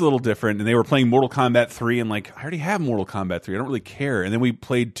 no, this is a little different. And they were playing Mortal Kombat 3, and like, I already have Mortal Kombat 3. I don't really care. And then we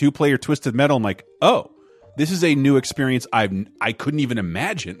played 2-player Twisted Metal. I'm like, oh, this is a new experience I couldn't even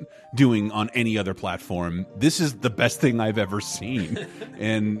imagine doing on any other platform. This is the best thing I've ever seen.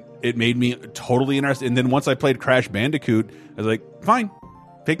 And it made me totally interested. And then once I played Crash Bandicoot, I was like, fine,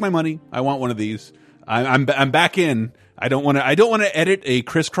 take my money. I want one of these. I'm back in. I don't want to edit a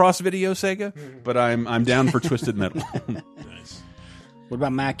crisscross video, Sega, but I'm down for Twisted Metal. Nice. What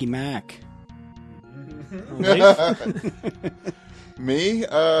about Mackie Mac? Me?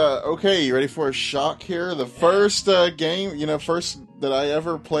 Okay, you ready for a shock here? The first game, first that I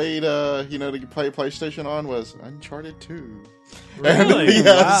ever played, to play PlayStation on was Uncharted 2. Really? And,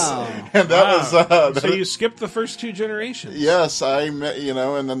 yes. Wow. And that was... so you skipped the first two generations. Yes, I met, in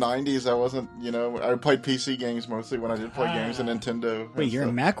the 90s, I wasn't, I played PC games mostly when I did play games and Nintendo. Wait, you're a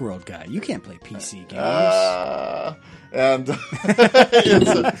Macworld guy. You can't play PC games. And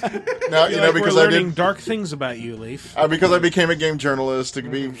now we're because learning dark things about you, Leaf. Because I became a game journalist, to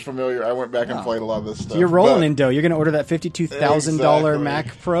be familiar, I went back and played a lot of this stuff. You're rolling in dough. You're going to order that $52,000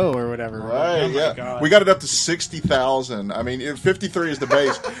 Mac Pro or whatever. Right? Oh yeah, God. We got it up to 60,000. I mean, 53 is the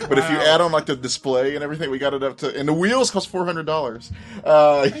base, but if you add on like the display and everything, we got it up to. And the wheels cost $400.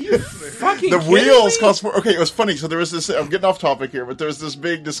 Are you fucking the kidding wheels me? cost. Okay, it was funny. So there was this. I'm getting off topic here, but there was this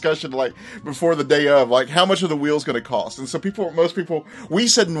big discussion like before the day of, like how much are the wheels going to cost? And so most people, we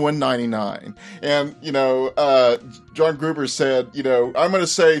said in $199, and John Gruber said, I'm going to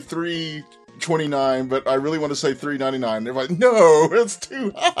say $329, but I really want to say $399. They're like, no, it's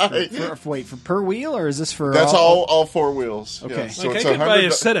too high. For per wheel, or is this for? That's all four wheels. Okay, yeah. So like it's I could buy a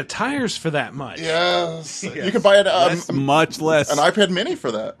 $100. set of tires for that much. Yes, you could buy it. That's much less. An iPad Mini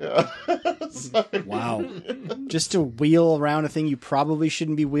for that. Yeah. Wow, just to wheel around a thing you probably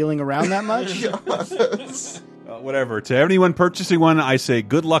shouldn't be wheeling around that much. Yes. Whatever. To anyone purchasing one, I say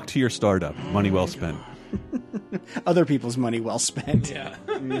good luck to your startup. Money well spent. Other people's money well spent. Yeah.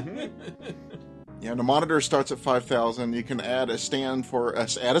 Yeah, the monitor starts at $5,000. You can add a stand for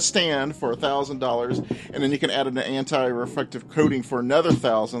 $1,000, and then you can add an anti-reflective coating for another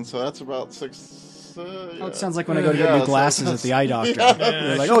 $1,000. So that's about $6,000. Oh, it sounds like when I go to get new glasses at the eye doctor. Yeah.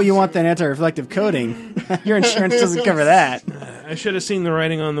 They're like, "Oh, you want that anti-reflective coating? Your insurance doesn't cover that." I should have seen the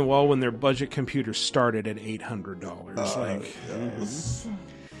writing on the wall when their budget computer started at $800.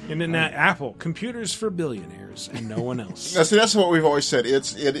 And then Apple, computers for billionaires and no one else. Now, see, that's what we've always said.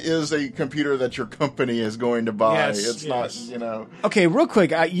 It is a computer that your company is going to buy. Yes, it's not, Okay, real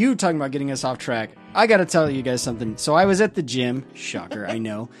quick, you talking about getting us off track. I got to tell you guys something. So I was at the gym. Shocker, I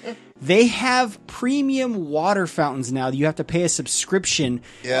know. They have premium water fountains now. You have to pay a subscription.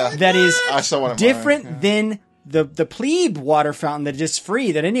 Yeah. That is I saw one of different mine. than the plebe water fountain that is just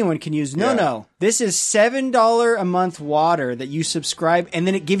free that anyone can use. No. This is $7 a month water that you subscribe, and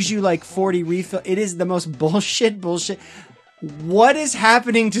then it gives you like 40 refill. It is the most bullshit. What is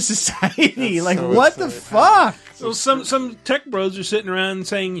happening to society? That's like, so what the fuck? So some tech bros are sitting around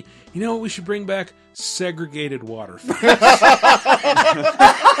saying, you know what, we should bring back segregated water fountains.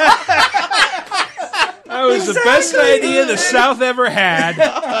 That was the best idea the South ever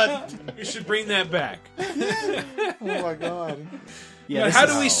had. We should bring that back. Oh my God. Yeah, How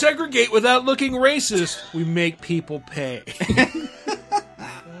do we segregate without looking racist? We make people pay.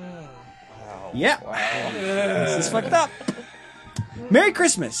 Yeah. Wow. This is fucked up. Merry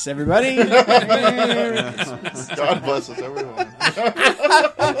Christmas, everybody. God bless us, everyone.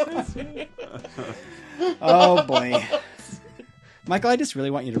 Oh, boy. Michael, I just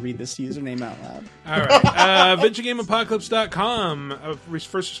really want you to read this username out loud. All right. VentureGameApocalypse.com.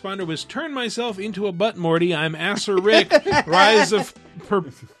 First responder was turn myself into a butt Morty. I'm Asser Rick. Rise of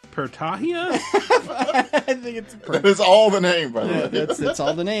Pertahia? I think it's That is all the name, by the way. That's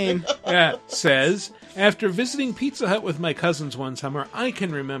all the name. Yeah, says, after visiting Pizza Hut with my cousins one summer, I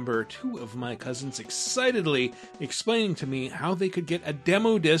can remember two of my cousins excitedly explaining to me how they could get a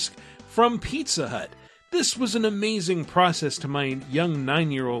demo disc from Pizza Hut. This was an amazing process to my young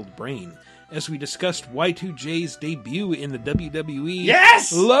 9-year-old brain. as we discussed Y2J's debut in the WWE.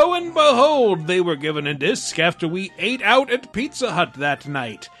 Yes! Lo and behold, they were given a disc after we ate out at Pizza Hut that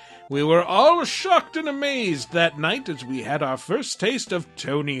night. We were all shocked and amazed that night as we had our first taste of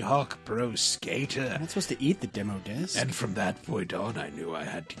Tony Hawk Pro Skater. You're not supposed to eat the demo disc. And from that point on, I knew I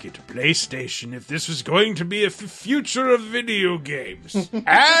had to get a PlayStation if this was going to be a future of video games.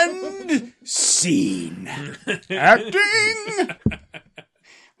 And scene. Acting.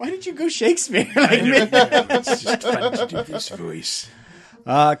 Why did you go Shakespeare like me? It's just fun to do this voice.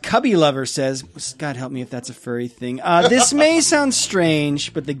 Cubby Lover says, God help me if that's a furry thing. This may sound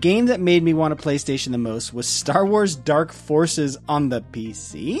strange, but the game that made me want a PlayStation the most was Star Wars Dark Forces on the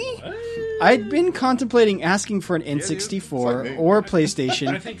PC. I'd been contemplating asking for an N64 or a PlayStation.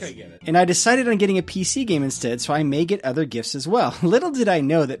 I think I get it. And I decided on getting a PC game instead, so I may get other gifts as well. Little did I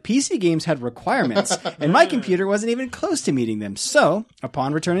know that PC games had requirements, and my computer wasn't even close to meeting them. So,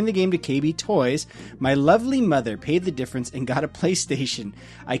 upon returning the game to KB Toys, my lovely mother paid the difference and got a PlayStation.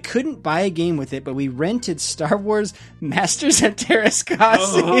 I couldn't buy a game with it, but we rented Star Wars Masters of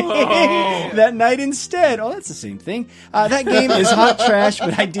Terrascasi that night instead. Oh, that's the same thing. That game is hot trash,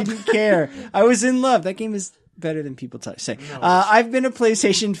 but I didn't care. I was in love. That game is better than people say. I've been a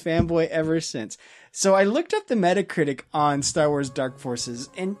PlayStation fanboy ever since. So I looked up the Metacritic on Star Wars Dark Forces,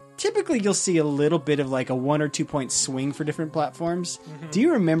 and typically you'll see a little bit of like a 1 or 2 point swing for different platforms. Mm-hmm. Do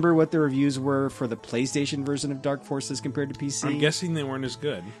you remember what the reviews were for the PlayStation version of Dark Forces compared to PC? I'm guessing they weren't as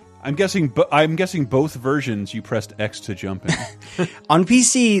good. I'm guessing both versions you pressed X to jump in. On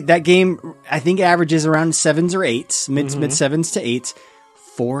PC, that game I think averages around 7s or 8s, mid 7s to 8s.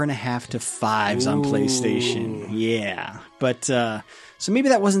 4.5 to 5s on PlayStation. Yeah. But, so maybe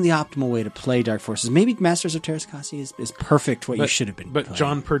that wasn't the optimal way to play Dark Forces. Maybe Masters of Terrascasi is perfect what you should have been But playing.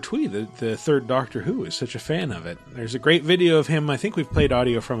 John Pertwee, the third Doctor Who, is such a fan of it. There's a great video of him, I think we've played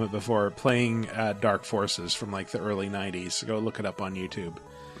audio from it before, playing Dark Forces from like the early 90s. Go look it up on YouTube.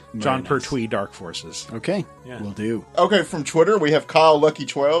 John Pertwee, Dark Forces. Okay, yeah. Will do. Okay, from Twitter, we have Kyle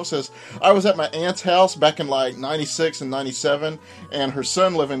Lucky12 says, I was at my aunt's house back in like 96 and 97, and her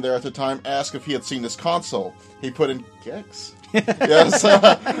son living there at the time asked if he had seen this console. He put in Gex. Yes,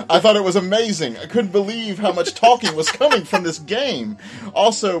 I thought it was amazing. I couldn't believe how much talking was coming from this game.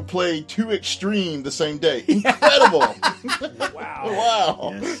 Also played 2 Extreme the same day. Incredible.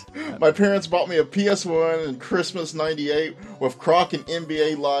 Wow. Yes. My parents bought me a PS1 in Christmas 98 with Croc and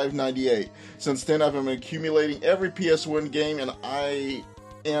NBA Live 98. Since then, I've been accumulating every PS1 game, and I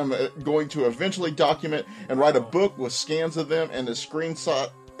am going to eventually document and write a book with scans of them and the screenshot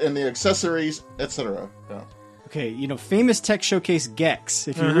and the accessories, etc. Yeah. Okay, famous tech showcase Gex.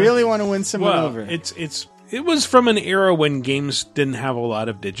 If you really want to win someone over, it was from an era when games didn't have a lot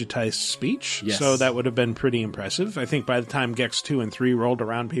of digitized speech, so that would have been pretty impressive. I think by the time Gex 2 and 3 rolled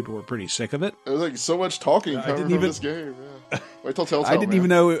around, people were pretty sick of it. There was like so much talking coming from this game. Yeah. Wait till Telltale. I didn't even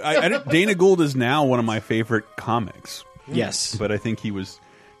know. Dana Gould is now one of my favorite comics. Yes, but I think he was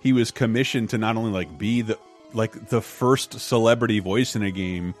commissioned to not only like be the first celebrity voice in a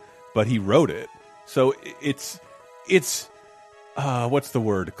game, but he wrote it. So it's what's the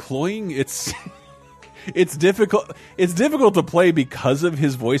word? Cloying? It's difficult. It's difficult to play because of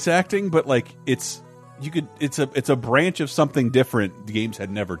his voice acting, but like it's a branch of something different the games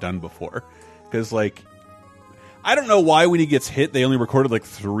had never done before. Because like I don't know why when he gets hit they only recorded like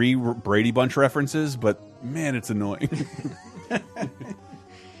 3 Brady Bunch references, but man, it's annoying.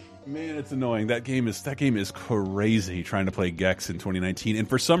 Man, it's annoying. That game is crazy trying to play Gex in 2019, and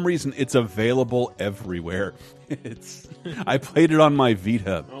for some reason it's available everywhere. I played it on my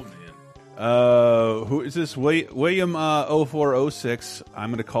Vita. Oh man. Who is this? William 0406. I'm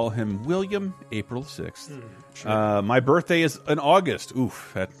going to call him William April 6th. Sure. My birthday is in August.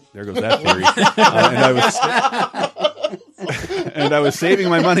 Oof, there goes that theory. And I was saving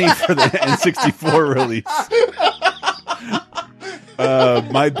my money for the N64 release.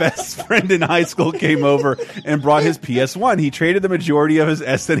 My best friend in high school came over and brought his PS1. He traded the majority of his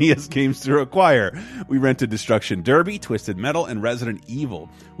SNES games to acquire. We rented Destruction Derby, Twisted Metal, and Resident Evil.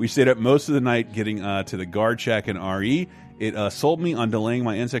 We stayed up most of the night getting to the guard shack in RE. It sold me on delaying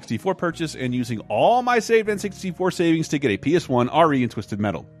my N64 purchase and using all my saved N64 savings to get a PS1, RE, and Twisted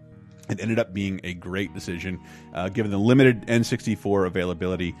Metal. It ended up being a great decision, given the limited N64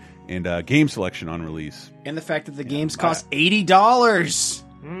 availability and game selection on release. And the fact that the games cost $80.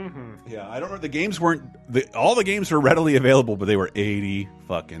 Yeah, I don't know. The games weren't. All the games were readily available, but they were $80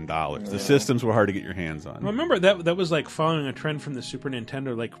 fucking. The systems were hard to get your hands on. Remember that was like following a trend from the Super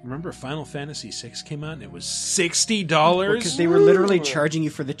Nintendo. Like, remember Final Fantasy VI came out and it was $60 because they were literally charging you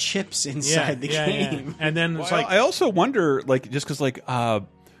for the chips inside the game. Yeah. And then it's I also wonder, like, just because like.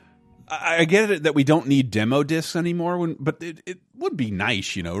 I get it that we don't need demo discs anymore, but it would be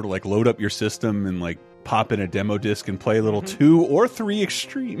nice, to like load up your system and like pop in a demo disc and play a little 2 or 3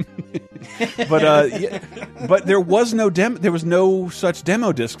 Extreme. But there was no such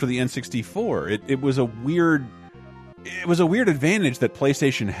demo disc for the N64. It was a weird advantage that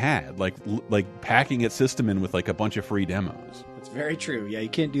PlayStation had, like packing its system in with like a bunch of free demos. That's very true. Yeah, you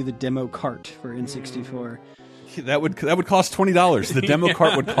can't do the demo cart for N64. That would cost $20. The demo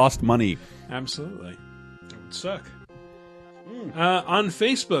cart would cost money. Absolutely, that would suck. On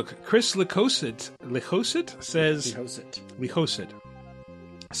Facebook, Chris Lihosit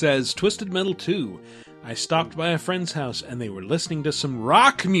says Twisted Metal 2. I stopped by a friend's house and they were listening to some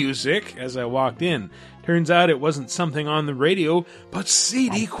rock music as I walked in. Turns out it wasn't something on the radio, but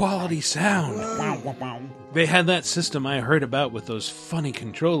CD quality sound. They had that system I heard about with those funny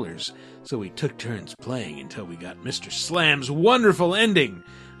controllers, so we took turns playing until we got Mr. Slam's wonderful ending.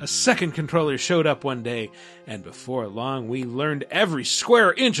 A second controller showed up one day, and before long we learned every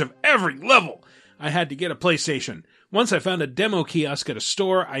square inch of every level. I had to get a PlayStation. Once I found a demo kiosk at a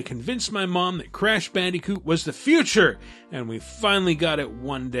store, I convinced my mom that Crash Bandicoot was the future, and we finally got it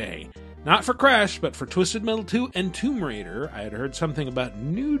one day. Not for Crash, but for Twisted Metal 2 and Tomb Raider. I had heard something about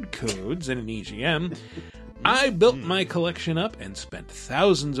nude codes in an EGM. I built my collection up and spent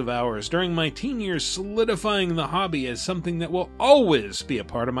thousands of hours during my teen years solidifying the hobby as something that will always be a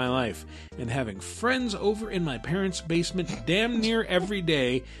part of my life, and having friends over in my parents' basement damn near every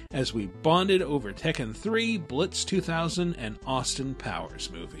day as we bonded over Tekken 3, Blitz 2000, and Austin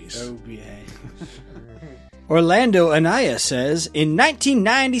Powers movies. Oh, yeah. Orlando Anaya says, in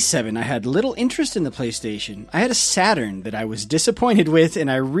 1997, I had little interest in the PlayStation. I had a Saturn that I was disappointed with, and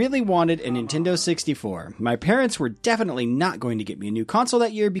I really wanted a Nintendo 64. My parents were definitely not going to get me a new console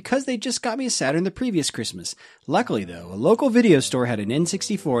that year because they just got me a Saturn the previous Christmas. Luckily, though, a local video store had an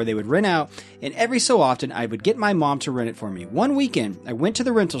N64 they would rent out, and every so often I would get my mom to rent it for me. One weekend, I went to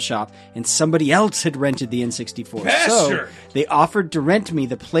the rental shop, and somebody else had rented the N64. Bastard! So they offered to rent me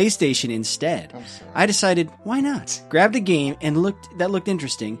the PlayStation instead. I decided, why not? Grabbed a game and that looked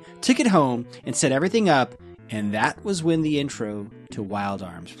interesting, took it home, and set everything up, and that was when the intro to Wild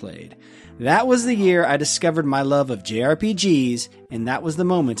Arms played. That was the year I discovered my love of JRPGs, and that was the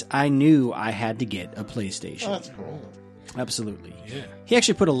moment I knew I had to get a PlayStation. Oh, that's cool. Absolutely. Yeah. He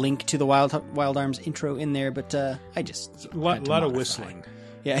actually put a link to the Wild Arms intro in there, but I just a lot of whistling.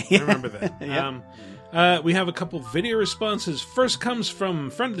 Yeah, I remember that. Yep. We have a couple video responses. First comes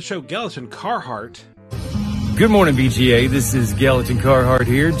from friend of the show, Gallatin Carhart. Good morning, BGA. This is Gallatin Carhart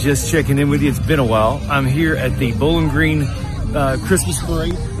here, just checking in with you. It's been a while. I'm here at the Bowling Green Christmas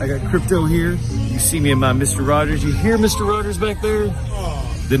parade. I got Crypto here. You see me in my Mr. Rogers. You hear Mr. Rogers back there?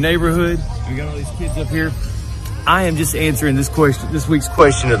 The neighborhood. We got all these kids up here. I am just answering this week's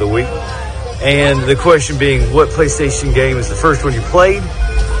question of the week. And the question being, what PlayStation game is the first one you played?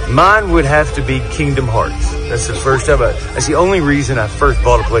 Mine would have to be Kingdom Hearts. That's the first time. That's the only reason I first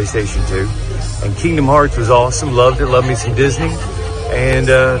bought a PlayStation 2. And Kingdom Hearts was awesome. Loved it. Loved me some Disney. And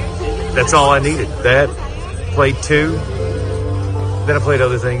that's all I needed. That, played 2. Then I played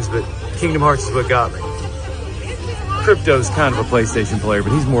other things, but Kingdom Hearts is what got me. Crypto's kind of a PlayStation player,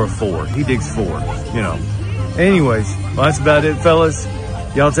 but he's more a 4. He digs 4, you know. Anyways, well, that's about it, fellas.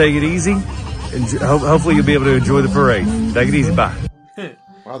 Y'all take it easy. And hopefully you'll be able to enjoy the parade. Take it easy. Bye.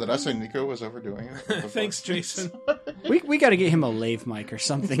 Wow, did I say Nico was overdoing it? Thanks, Jason. We got to get him a lave mic or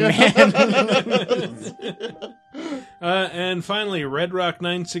something, man. And finally, Red Rock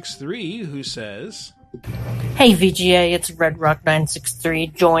 963, who says, Hey VGA, it's Red Rock 963,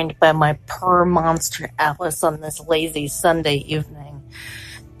 joined by my purr monster Alice on this lazy Sunday evening.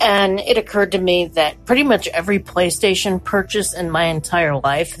 And it occurred to me that pretty much every PlayStation purchase in my entire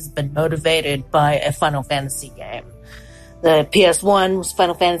life has been motivated by a Final Fantasy game. The PS1 was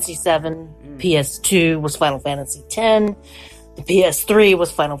Final Fantasy VII, PS2 was Final Fantasy X, the PS3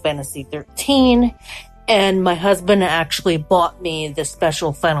 was Final Fantasy XIII, and my husband actually bought me the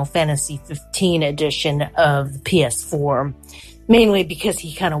special Final Fantasy 15 edition of the PS4, mainly because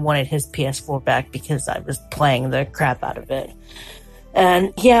he kind of wanted his PS4 back because I was playing the crap out of it.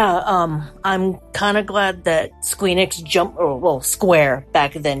 And yeah, I'm kind of glad that Square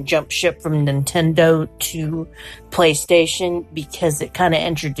back then jumped ship from Nintendo to PlayStation because it kind of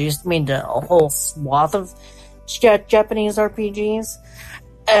introduced me to a whole swath of Japanese RPGs.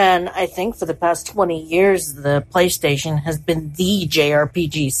 And I think for the past 20 years, the PlayStation has been the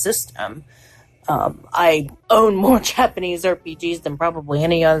JRPG system. I own more Japanese RPGs than probably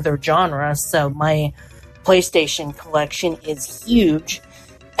any other genre, so my PlayStation collection is huge,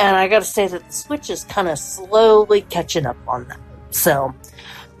 and I gotta say that the Switch is kind of slowly catching up on that. So,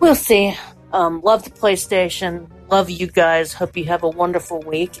 We'll see. Love the PlayStation. Love you guys. Hope you have a wonderful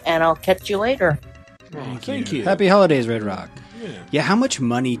week, and I'll catch you later. Thank you. Happy holidays, Red Rock. Yeah. How much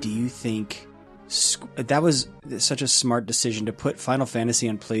money do you think that was such a smart decision to put Final Fantasy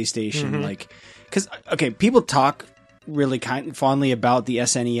on PlayStation? Mhm. Like, because people talk really fondly about the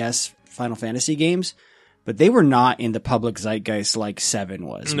SNES Final Fantasy games, but they were not in the public zeitgeist like 7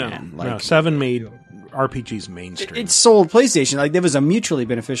 was. No, man. no, 7 made RPGs mainstream. It sold PlayStation. Like, there was a mutually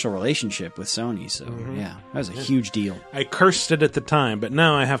beneficial relationship with Sony. So yeah, that was a Yeah. huge deal. I cursed it at the time, but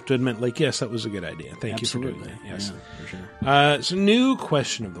now I have to admit, like, yes, that was a good idea. Thank you for doing that. Yes, for sure. So, new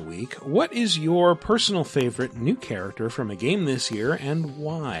question of the week: what is your personal favorite new character from a game this year, and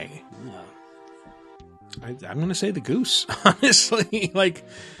why? I'm going to say the Goose. Honestly, like,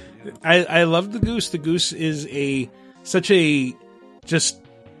 I love the Goose. The Goose is such a just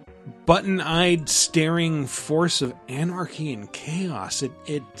button-eyed, staring force of anarchy and chaos.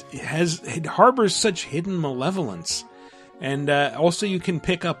 It harbors such hidden malevolence, and also you can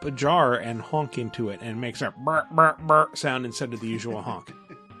pick up a jar and honk into it, and it makes a burr burr burr sound instead of the usual honk.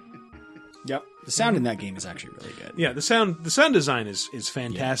 Yep, the sound in that game is actually really good. Yeah, the sound design is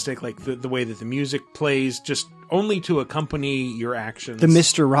fantastic. Yeah. Like the way that the music plays, just only to accompany your actions. The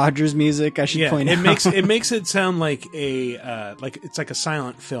Mr. Rogers music, I should point out. It makes it sound like it's like a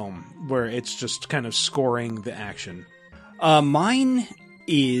silent film where it's just kind of scoring the action. Mine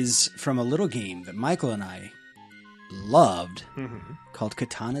is from a little game that Michael and I loved called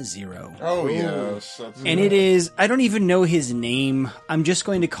Katana Zero. Oh, yes. And it is, I don't even know his name. I'm just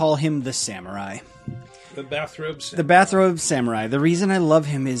going to call him the Samurai. The Bathrobe Samurai. The Bathrobe Samurai. The reason I love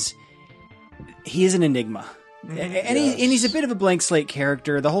him is he is an enigma. And he's a bit of a blank slate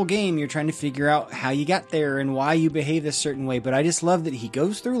character. The whole game, you're trying to figure out how you got there and why you behave this certain way. But I just love that he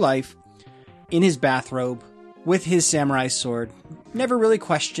goes through life in his bathrobe with his samurai sword. Never really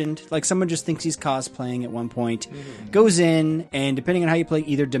questioned. Like, someone just thinks he's cosplaying at one point. Goes in, and depending on how you play,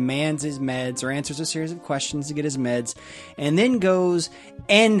 either demands his meds or answers a series of questions to get his meds. And then goes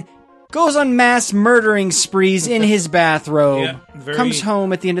on mass murdering sprees in his bathrobe. Yeah, comes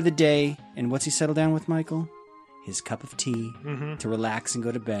home at the end of the day, and what's he settle down with, Michael? His cup of tea to relax and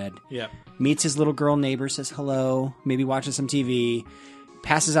go to bed. Yeah. Meets his little girl neighbor, says hello, maybe watches some TV,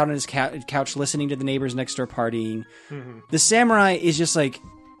 passes out on his couch listening to the neighbors next door partying. The samurai is just like,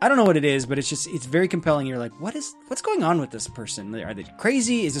 I don't know what it is, but it's very compelling. You're like, what's going on with this person? Are they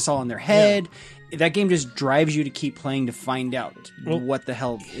crazy? Is this all in their head? Yeah. That game just drives you to keep playing to find out what the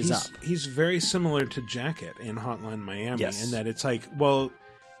hell is up. He's very similar to Jacket in Hotline Miami, Yes. in that it's like, well,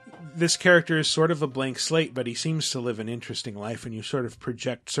 this character is sort of a blank slate, but he seems to live an interesting life, and you sort of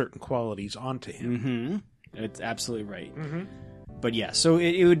project certain qualities onto him. It's absolutely right. But yeah, so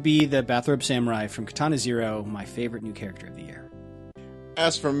it would be the Bathrobe Samurai from Katana Zero, my favorite new character of the year.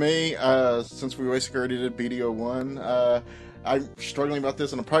 As for me, since we basically already did BDO1, I'm struggling about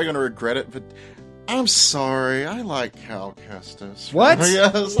this, and I'm probably going to regret it, but I'm sorry. I like Cal Kestis. What?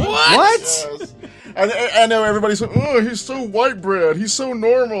 Yes. What? Yes. I know everybody's like, oh, he's so white bread. He's so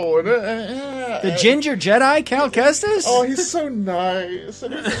normal. And, The Ginger Jedi, Cal Kestis? Oh, he's so nice.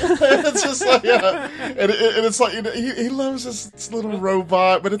 And it's just like, and it's like, he loves this little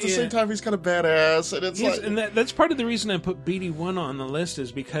robot, but at the same time, he's kind of badass. And it's like, And that's part of the reason I put BD1 on the list,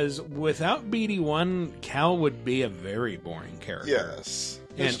 is because without BD1, Cal would be a very boring character. yes.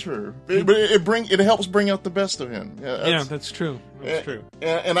 It's true, but it helps bring out the best of him. Yeah, that's true. That's true.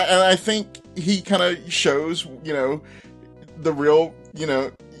 And I think he kind of shows, the real,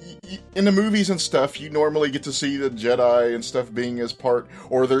 in the movies and stuff, you normally get to see the Jedi and stuff being as part,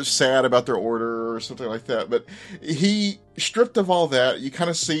 or they're sad about their order or something like that. But he, stripped of all that, you kind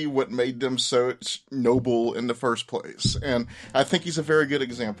of see what made them so noble in the first place. And I think he's a very good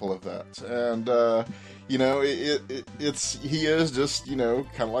example of that. And, he is just, kind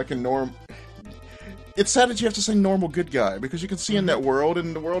of like a norm. It's sad that you have to say normal good guy, because you can see in that world,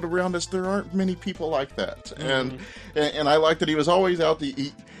 and the world around us, there aren't many people like that. And I like that he was always out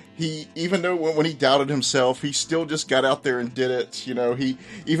he even though when he doubted himself, he still just got out there and did it. He,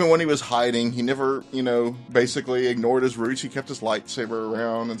 even when he was hiding, he never, basically ignored his roots. He kept his lightsaber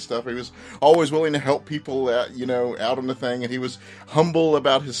around and stuff. He was always willing to help people out on the thing, and he was humble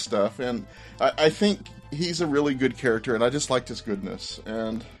about his stuff. And I think he's a really good character, and I just liked his goodness.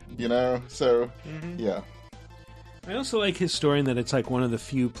 And, yeah. I also like his story in that it's like one of the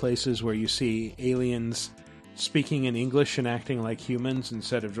few places where you see aliens speaking in English and acting like humans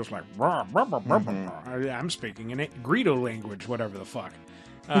instead of just like, rah, rah, rah, rah, rah. I'm speaking in Greedo language, whatever the fuck.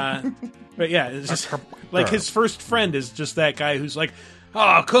 But yeah, it's just like his first friend is just that guy who's like,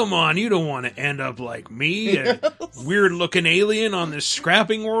 Oh, come on, you don't want to end up like me, a weird-looking alien on this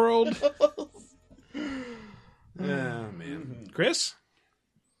scrapping world. Man. Chris?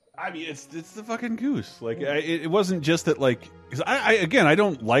 I mean, it's the fucking goose. Like, it wasn't just that, like... Cause I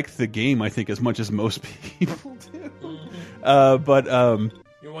don't like the game, I think, as much as most people do.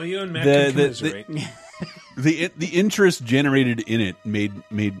 Well, you and Matt can commiserate. The interest generated in it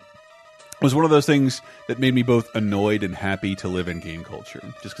was one of those things that made me both annoyed and happy to live in game culture,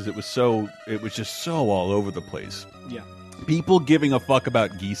 just because it was just so all over the place. Yeah, people giving a fuck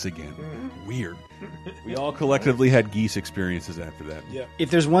about geese again. Weird. We all collectively had geese experiences after that. Yeah. If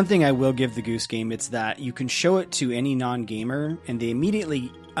there's one thing I will give the Goose Game, it's that you can show it to any non-gamer and they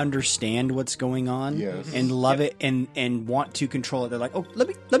immediately understand what's going on and love it and want to control it. They're like, "Oh,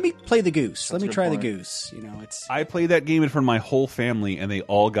 let me play the goose. Let me try the goose." You know, it's I played that game in front of my whole family and they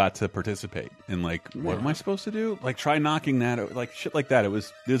all got to participate. And like, what am I supposed to do? Like try knocking that, like shit like that. It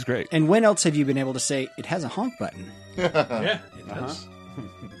was great. And when else have you been able to say it has a honk button? Yeah, it does.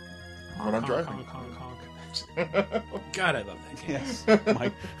 When I'm driving. Honk. God, I love that game. Yes.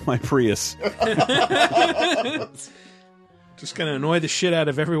 my Prius. Just gonna annoy the shit out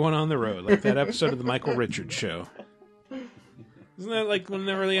of everyone on the road, like that episode of the Michael Richards Show. Isn't that like one of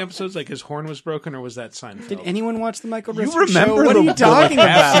the early episodes? Like his horn was broken, or was that Seinfeld? Did anyone watch the Michael Richards remember show? What are you talking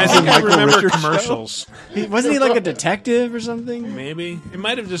about? I think I remember commercials. Wasn't he like a detective or something? Maybe it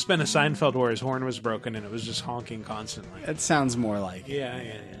might have just been a Seinfeld where his horn was broken and it was just honking constantly. That sounds more like it. Yeah.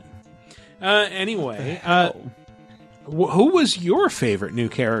 Anyway, who was your favorite new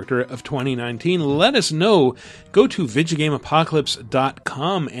character of 2019? Let us know. Go to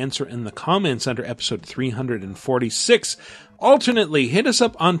VidjagameApocalypse.com. Answer in the comments under episode 346. Alternately, hit us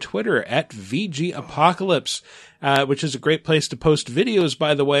up on Twitter at VGApocalypse, which is a great place to post videos,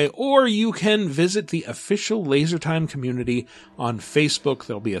 by the way, or you can visit the official LaserTime community on Facebook.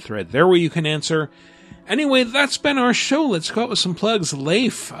 There'll be a thread there where you can answer. Anyway, that's been our show. Let's go out with some plugs.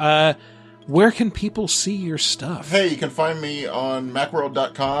 Leif, where can people see your stuff? Hey, you can find me on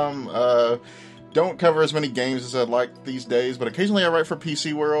Macworld.com. Don't cover as many games as I'd like these days, but occasionally I write for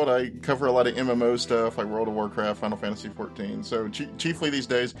PC World. I cover a lot of MMO stuff like World of Warcraft, Final Fantasy XIV. So chiefly these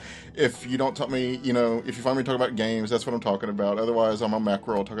days, if you don't talk me, if you find me talking about games, that's what I'm talking about. Otherwise, I'm on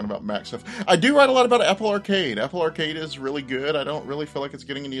Macworld talking about Mac stuff. I do write a lot about Apple Arcade. Apple Arcade is really good. I don't really feel like it's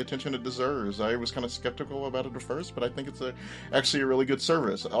getting any attention it deserves. I was kind of skeptical about it at first, but I think it's actually a really good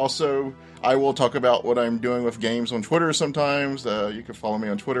service. Also, I will talk about what I'm doing with games on Twitter sometimes. You can follow me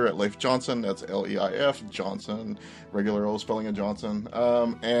on Twitter at Leif Johnson. That's Leif Johnson, regular old spelling of Johnson.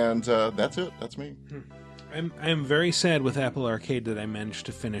 And that's it. That's me. I'm very sad with Apple Arcade that I managed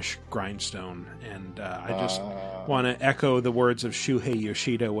to finish Grindstone, and I just want to echo the words of Shuhei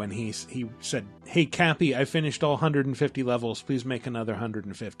Yoshida when he said, "Hey Cappy, I finished all 150 levels. Please make another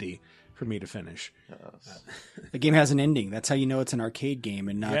 150 for me to finish." Yes. The game has an ending. That's how you know it's an arcade game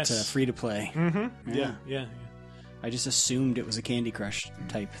and not free to play. Mm-hmm. Yeah. I just assumed it was a Candy Crush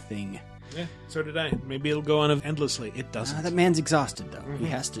type thing. Yeah, so did I. Maybe it'll go on endlessly. It doesn't. That man's exhausted, though. Mm-hmm. He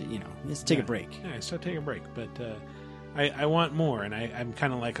has to, take a break. Yeah, so take a break. But I want more, and I'm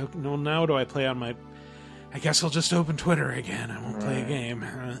kind of like, oh, no, now do I play on my... I guess I'll just open Twitter again. I won't play a game.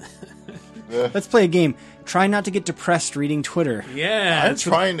 Let's play a game. Try not to get depressed reading Twitter. Yeah. I'm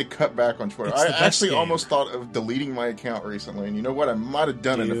trying to cut back on Twitter. I actually almost thought of deleting my account recently, and you know what? I might have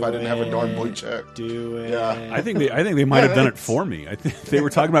done it if I didn't have a darn blue check. Do it. Yeah. I think they might have done it for me. I think they were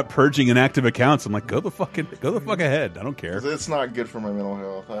talking about purging inactive accounts. I'm like, go the fuck ahead. I don't care. It's not good for my mental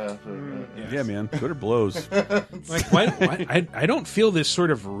health. I have to. Yeah, man. Twitter blows. Like, why? I don't feel this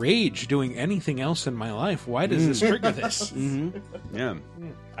sort of rage doing anything else in my life. Why does this trigger this? Mm-hmm. Yeah.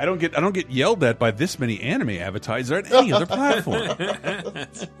 I don't get yelled at by this many anime advertisers on any other platform.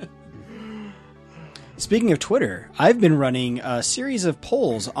 Speaking of Twitter, I've been running a series of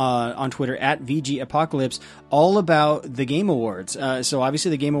polls on Twitter at VG Apocalypse all about the Game Awards. So obviously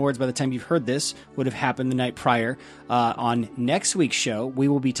the Game Awards, by the time you've heard this, would have happened the night prior. On next week's show, we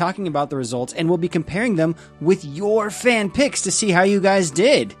will be talking about the results and we'll be comparing them with your fan picks to see how you guys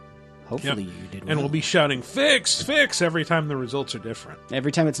did. Hopefully you did well. And we'll be shouting, "Fix, fix," every time the results are different.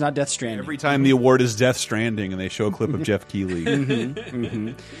 Every time it's not Death Stranding. Every time the award is Death Stranding and they show a clip of Jeff Keighley.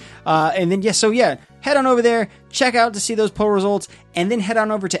 And then, head on over there, check out to see those poll results, and then head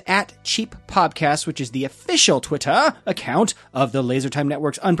on over to @CheapPodcast, which is the official Twitter account of the LaserTime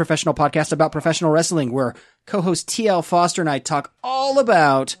Network's unprofessional podcast about professional wrestling, where co-host TL Foster and I talk all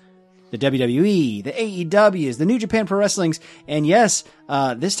about the WWE, the AEWs, the New Japan Pro Wrestlings, and yes,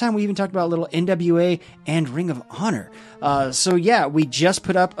 this time we even talked about a little NWA and Ring of Honor. So yeah, we just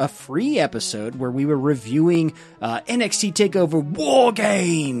put up a free episode where we were reviewing NXT TakeOver War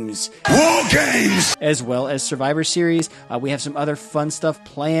Games! War Games! As well as Survivor Series. We have some other fun stuff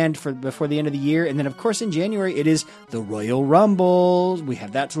planned for before the end of the year. And then, of course, in January, it is the Royal Rumble. We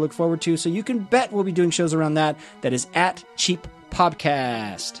have that to look forward to. So you can bet we'll be doing shows around that. That is at Cheap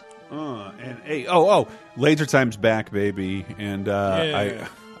Podcast. And hey, Laser Time's back, baby. And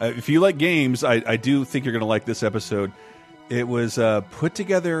if you like games, I do think you're going to like this episode. It was put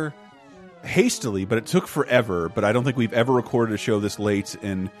together hastily, but it took forever. But I don't think we've ever recorded a show this late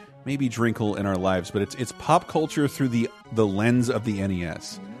and maybe Drinkle in our lives. But it's pop culture through the lens of the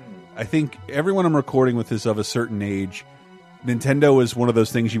NES. I think everyone I'm recording with is of a certain age. Nintendo is one of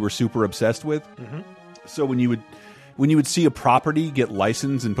those things you were super obsessed with. So when you would see a property get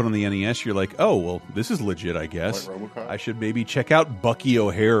licensed and put on the NES, you're like, oh, well, this is legit, I guess. Like I should maybe check out Bucky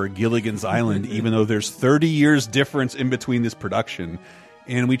O'Hare or Gilligan's Island, even though there's 30 years difference in between this production.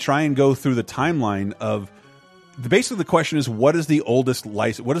 And we try and go through the timeline of basically the question is, what is the oldest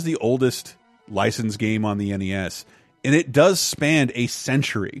licensed game on the NES? And it does span a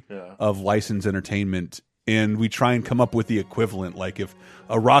century of licensed entertainment. And we try and come up with the equivalent. Like if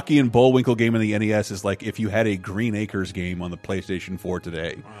a Rocky and Bullwinkle game in the NES is like if you had a Green Acres game on the PlayStation 4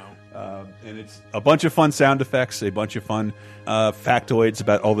 today. Wow. And it's a bunch of fun sound effects, a bunch of fun factoids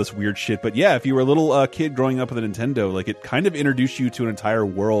about all this weird shit. But yeah, if you were a little kid growing up with a Nintendo, like it kind of introduced you to an entire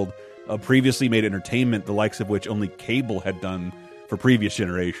world of previously made entertainment, the likes of which only cable had done for previous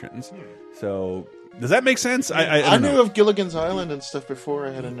generations. So does that make sense? I knew of Gilligan's Island and stuff before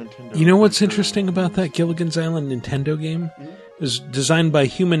I had a Nintendo. You know what's interesting about that Gilligan's Island Nintendo game? It was designed by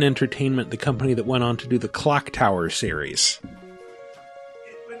Human Entertainment, the company that went on to do the Clock Tower series.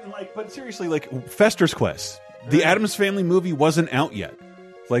 But seriously, like Fester's Quest, the Addams Family movie wasn't out yet.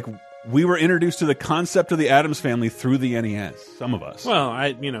 Like we were introduced to the concept of the Addams Family through the NES. Some of us.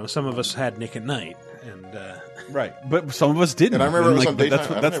 Well, some of us had Nick at Night, and right, but some of us didn't. And I remember it was on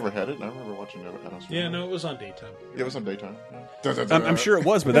daytime. I've never had it. And I remember watching Addams Family. Yeah, no, it was on daytime. Yeah, it was on daytime. Yeah. I'm sure it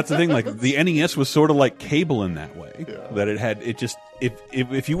was, but that's the thing. Like the NES was sort of like cable in that way. Yeah. That it just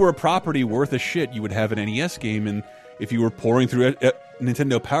if you were a property worth a shit, you would have an NES game, and if you were pouring through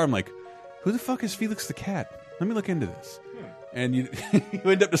Nintendo Power, I'm like, who the fuck is Felix the Cat? Let me look into this. And you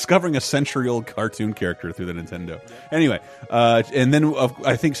end up discovering a century-old cartoon character through the Nintendo. Anyway, and then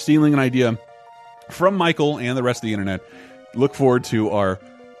I think stealing an idea from Michael and the rest of the internet, look forward to our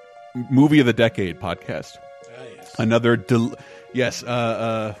Movie of the Decade podcast. Yes. Another,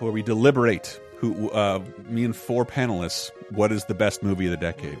 where we deliberate, me and four panelists, what is the best movie of the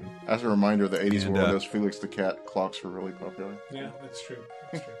decade. As a reminder, the 80s were when those Felix the Cat clocks were really popular. Yeah, that's true.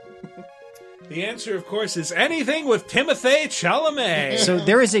 The answer, of course, is anything with Timothée Chalamet. So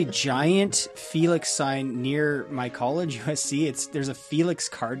there is a giant Felix sign near my college, USC. There's a Felix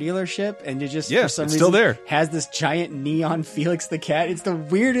car dealership, and it just for some reason still there. Has this giant neon Felix the Cat. It's the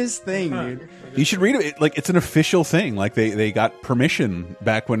weirdest thing, dude. You should read it. Like it's an official thing. Like they got permission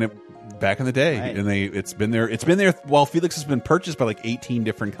back in the day, right. And it's been there while Felix has been purchased by like 18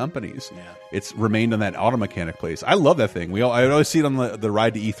 different companies. Yeah. It's remained on that auto mechanic place. I love that thing. I always see it on the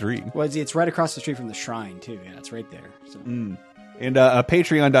ride to E3. Well, it's right across the street from the Shrine too. Yeah, it's right there. So. And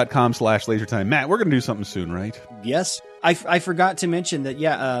patreon.com/lasertime. Matt, we're gonna do something soon, right? Yes. I forgot to mention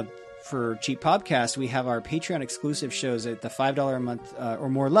that. For Cheap Podcast, we have our Patreon exclusive shows at the $5 a month or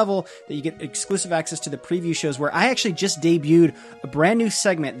more level that you get exclusive access to the preview shows, where I actually just debuted a brand new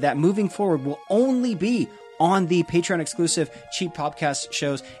segment that moving forward will only be on the Patreon exclusive Cheap Podcast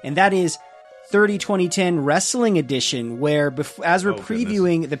shows. And that is 30-2010 Wrestling Edition, where as we're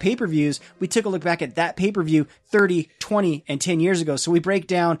previewing the pay-per-views, we took a look back at that pay-per-view 30, 20, and 10 years ago. So we break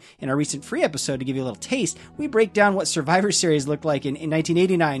down, in our recent free episode, to give you a little taste, we break down what Survivor Series looked like in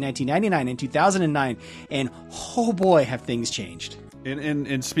 1989, 1999, and 2009. And oh boy, have things changed.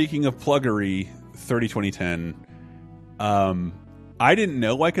 And speaking of pluggery, 30-2010, I didn't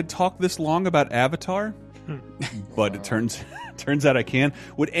know I could talk this long about Avatar, but it turns out I can.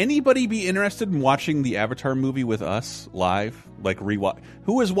 Would anybody be interested in watching the Avatar movie with us live? Like rewatch?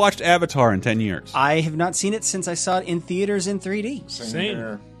 Who has watched Avatar in 10 years? I have not seen it since I saw it in theaters in 3D.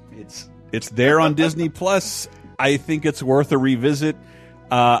 Same. It's there on Disney Plus. I think it's worth a revisit.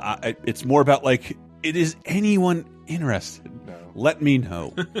 It's more about like, is anyone interested? No. Let me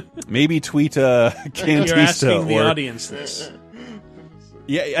know. Maybe tweet Cantista. You're asking the audience this.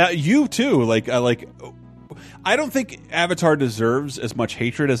 Yeah, you too. I don't think Avatar deserves as much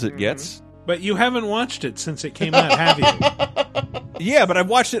hatred as it gets. But you haven't watched it since it came out, have you? Yeah, but I've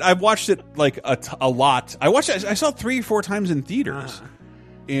watched it like a lot. I saw it 3 or 4 times in theaters.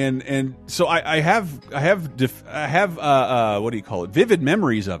 And so I have what do you call it? Vivid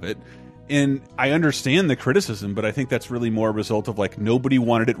memories of it. And I understand the criticism, but I think that's really more a result of like nobody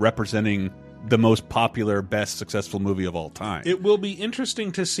wanted it representing the most popular, best, successful movie of all time. It will be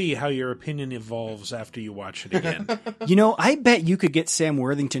interesting to see how your opinion evolves after you watch it again. You know, I bet you could get Sam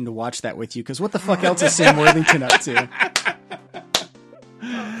Worthington to watch that with you, because what the fuck else is Sam Worthington up to?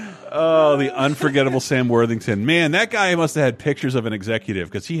 Oh, the unforgettable Sam Worthington. Man, that guy must have had pictures of an executive,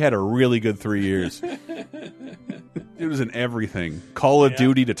 because he had a really good 3 years. It was in everything. Call of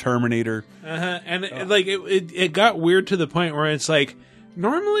Duty to Terminator. And it got weird to the point where it's like,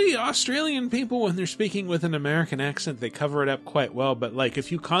 normally Australian people, when they're speaking with an American accent, they cover it up quite well. But like,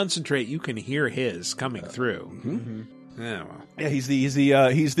 if you concentrate, you can hear his coming through. Yeah, well. Yeah, he's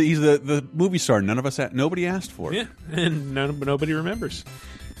the movie star nobody asked for. Yeah, and nobody remembers.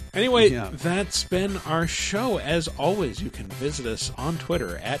 Anyway, that's been our show. As always, you can visit us on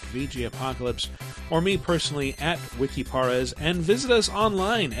Twitter at VGApocalypse, or me personally at Wikiparas, and visit us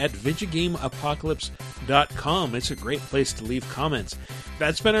online at VideoGameApocalypse.com. It's a great place to leave comments.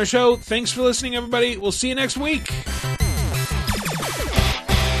 That's been our show. Thanks for listening, everybody. We'll see you next week.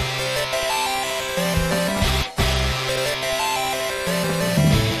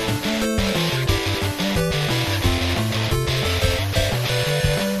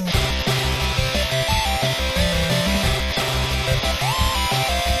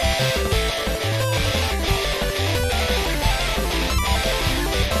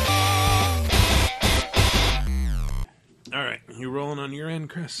 You rolling on your end,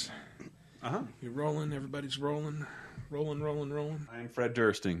 Chris? You rolling? Everybody's rolling? Rolling. I'm Fred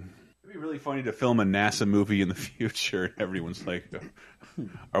Dursting. It'd be really funny to film a NASA movie in the future, and everyone's like,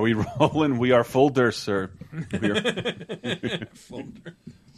 are we rolling? We are full Durst, sir. We are... Full Durst.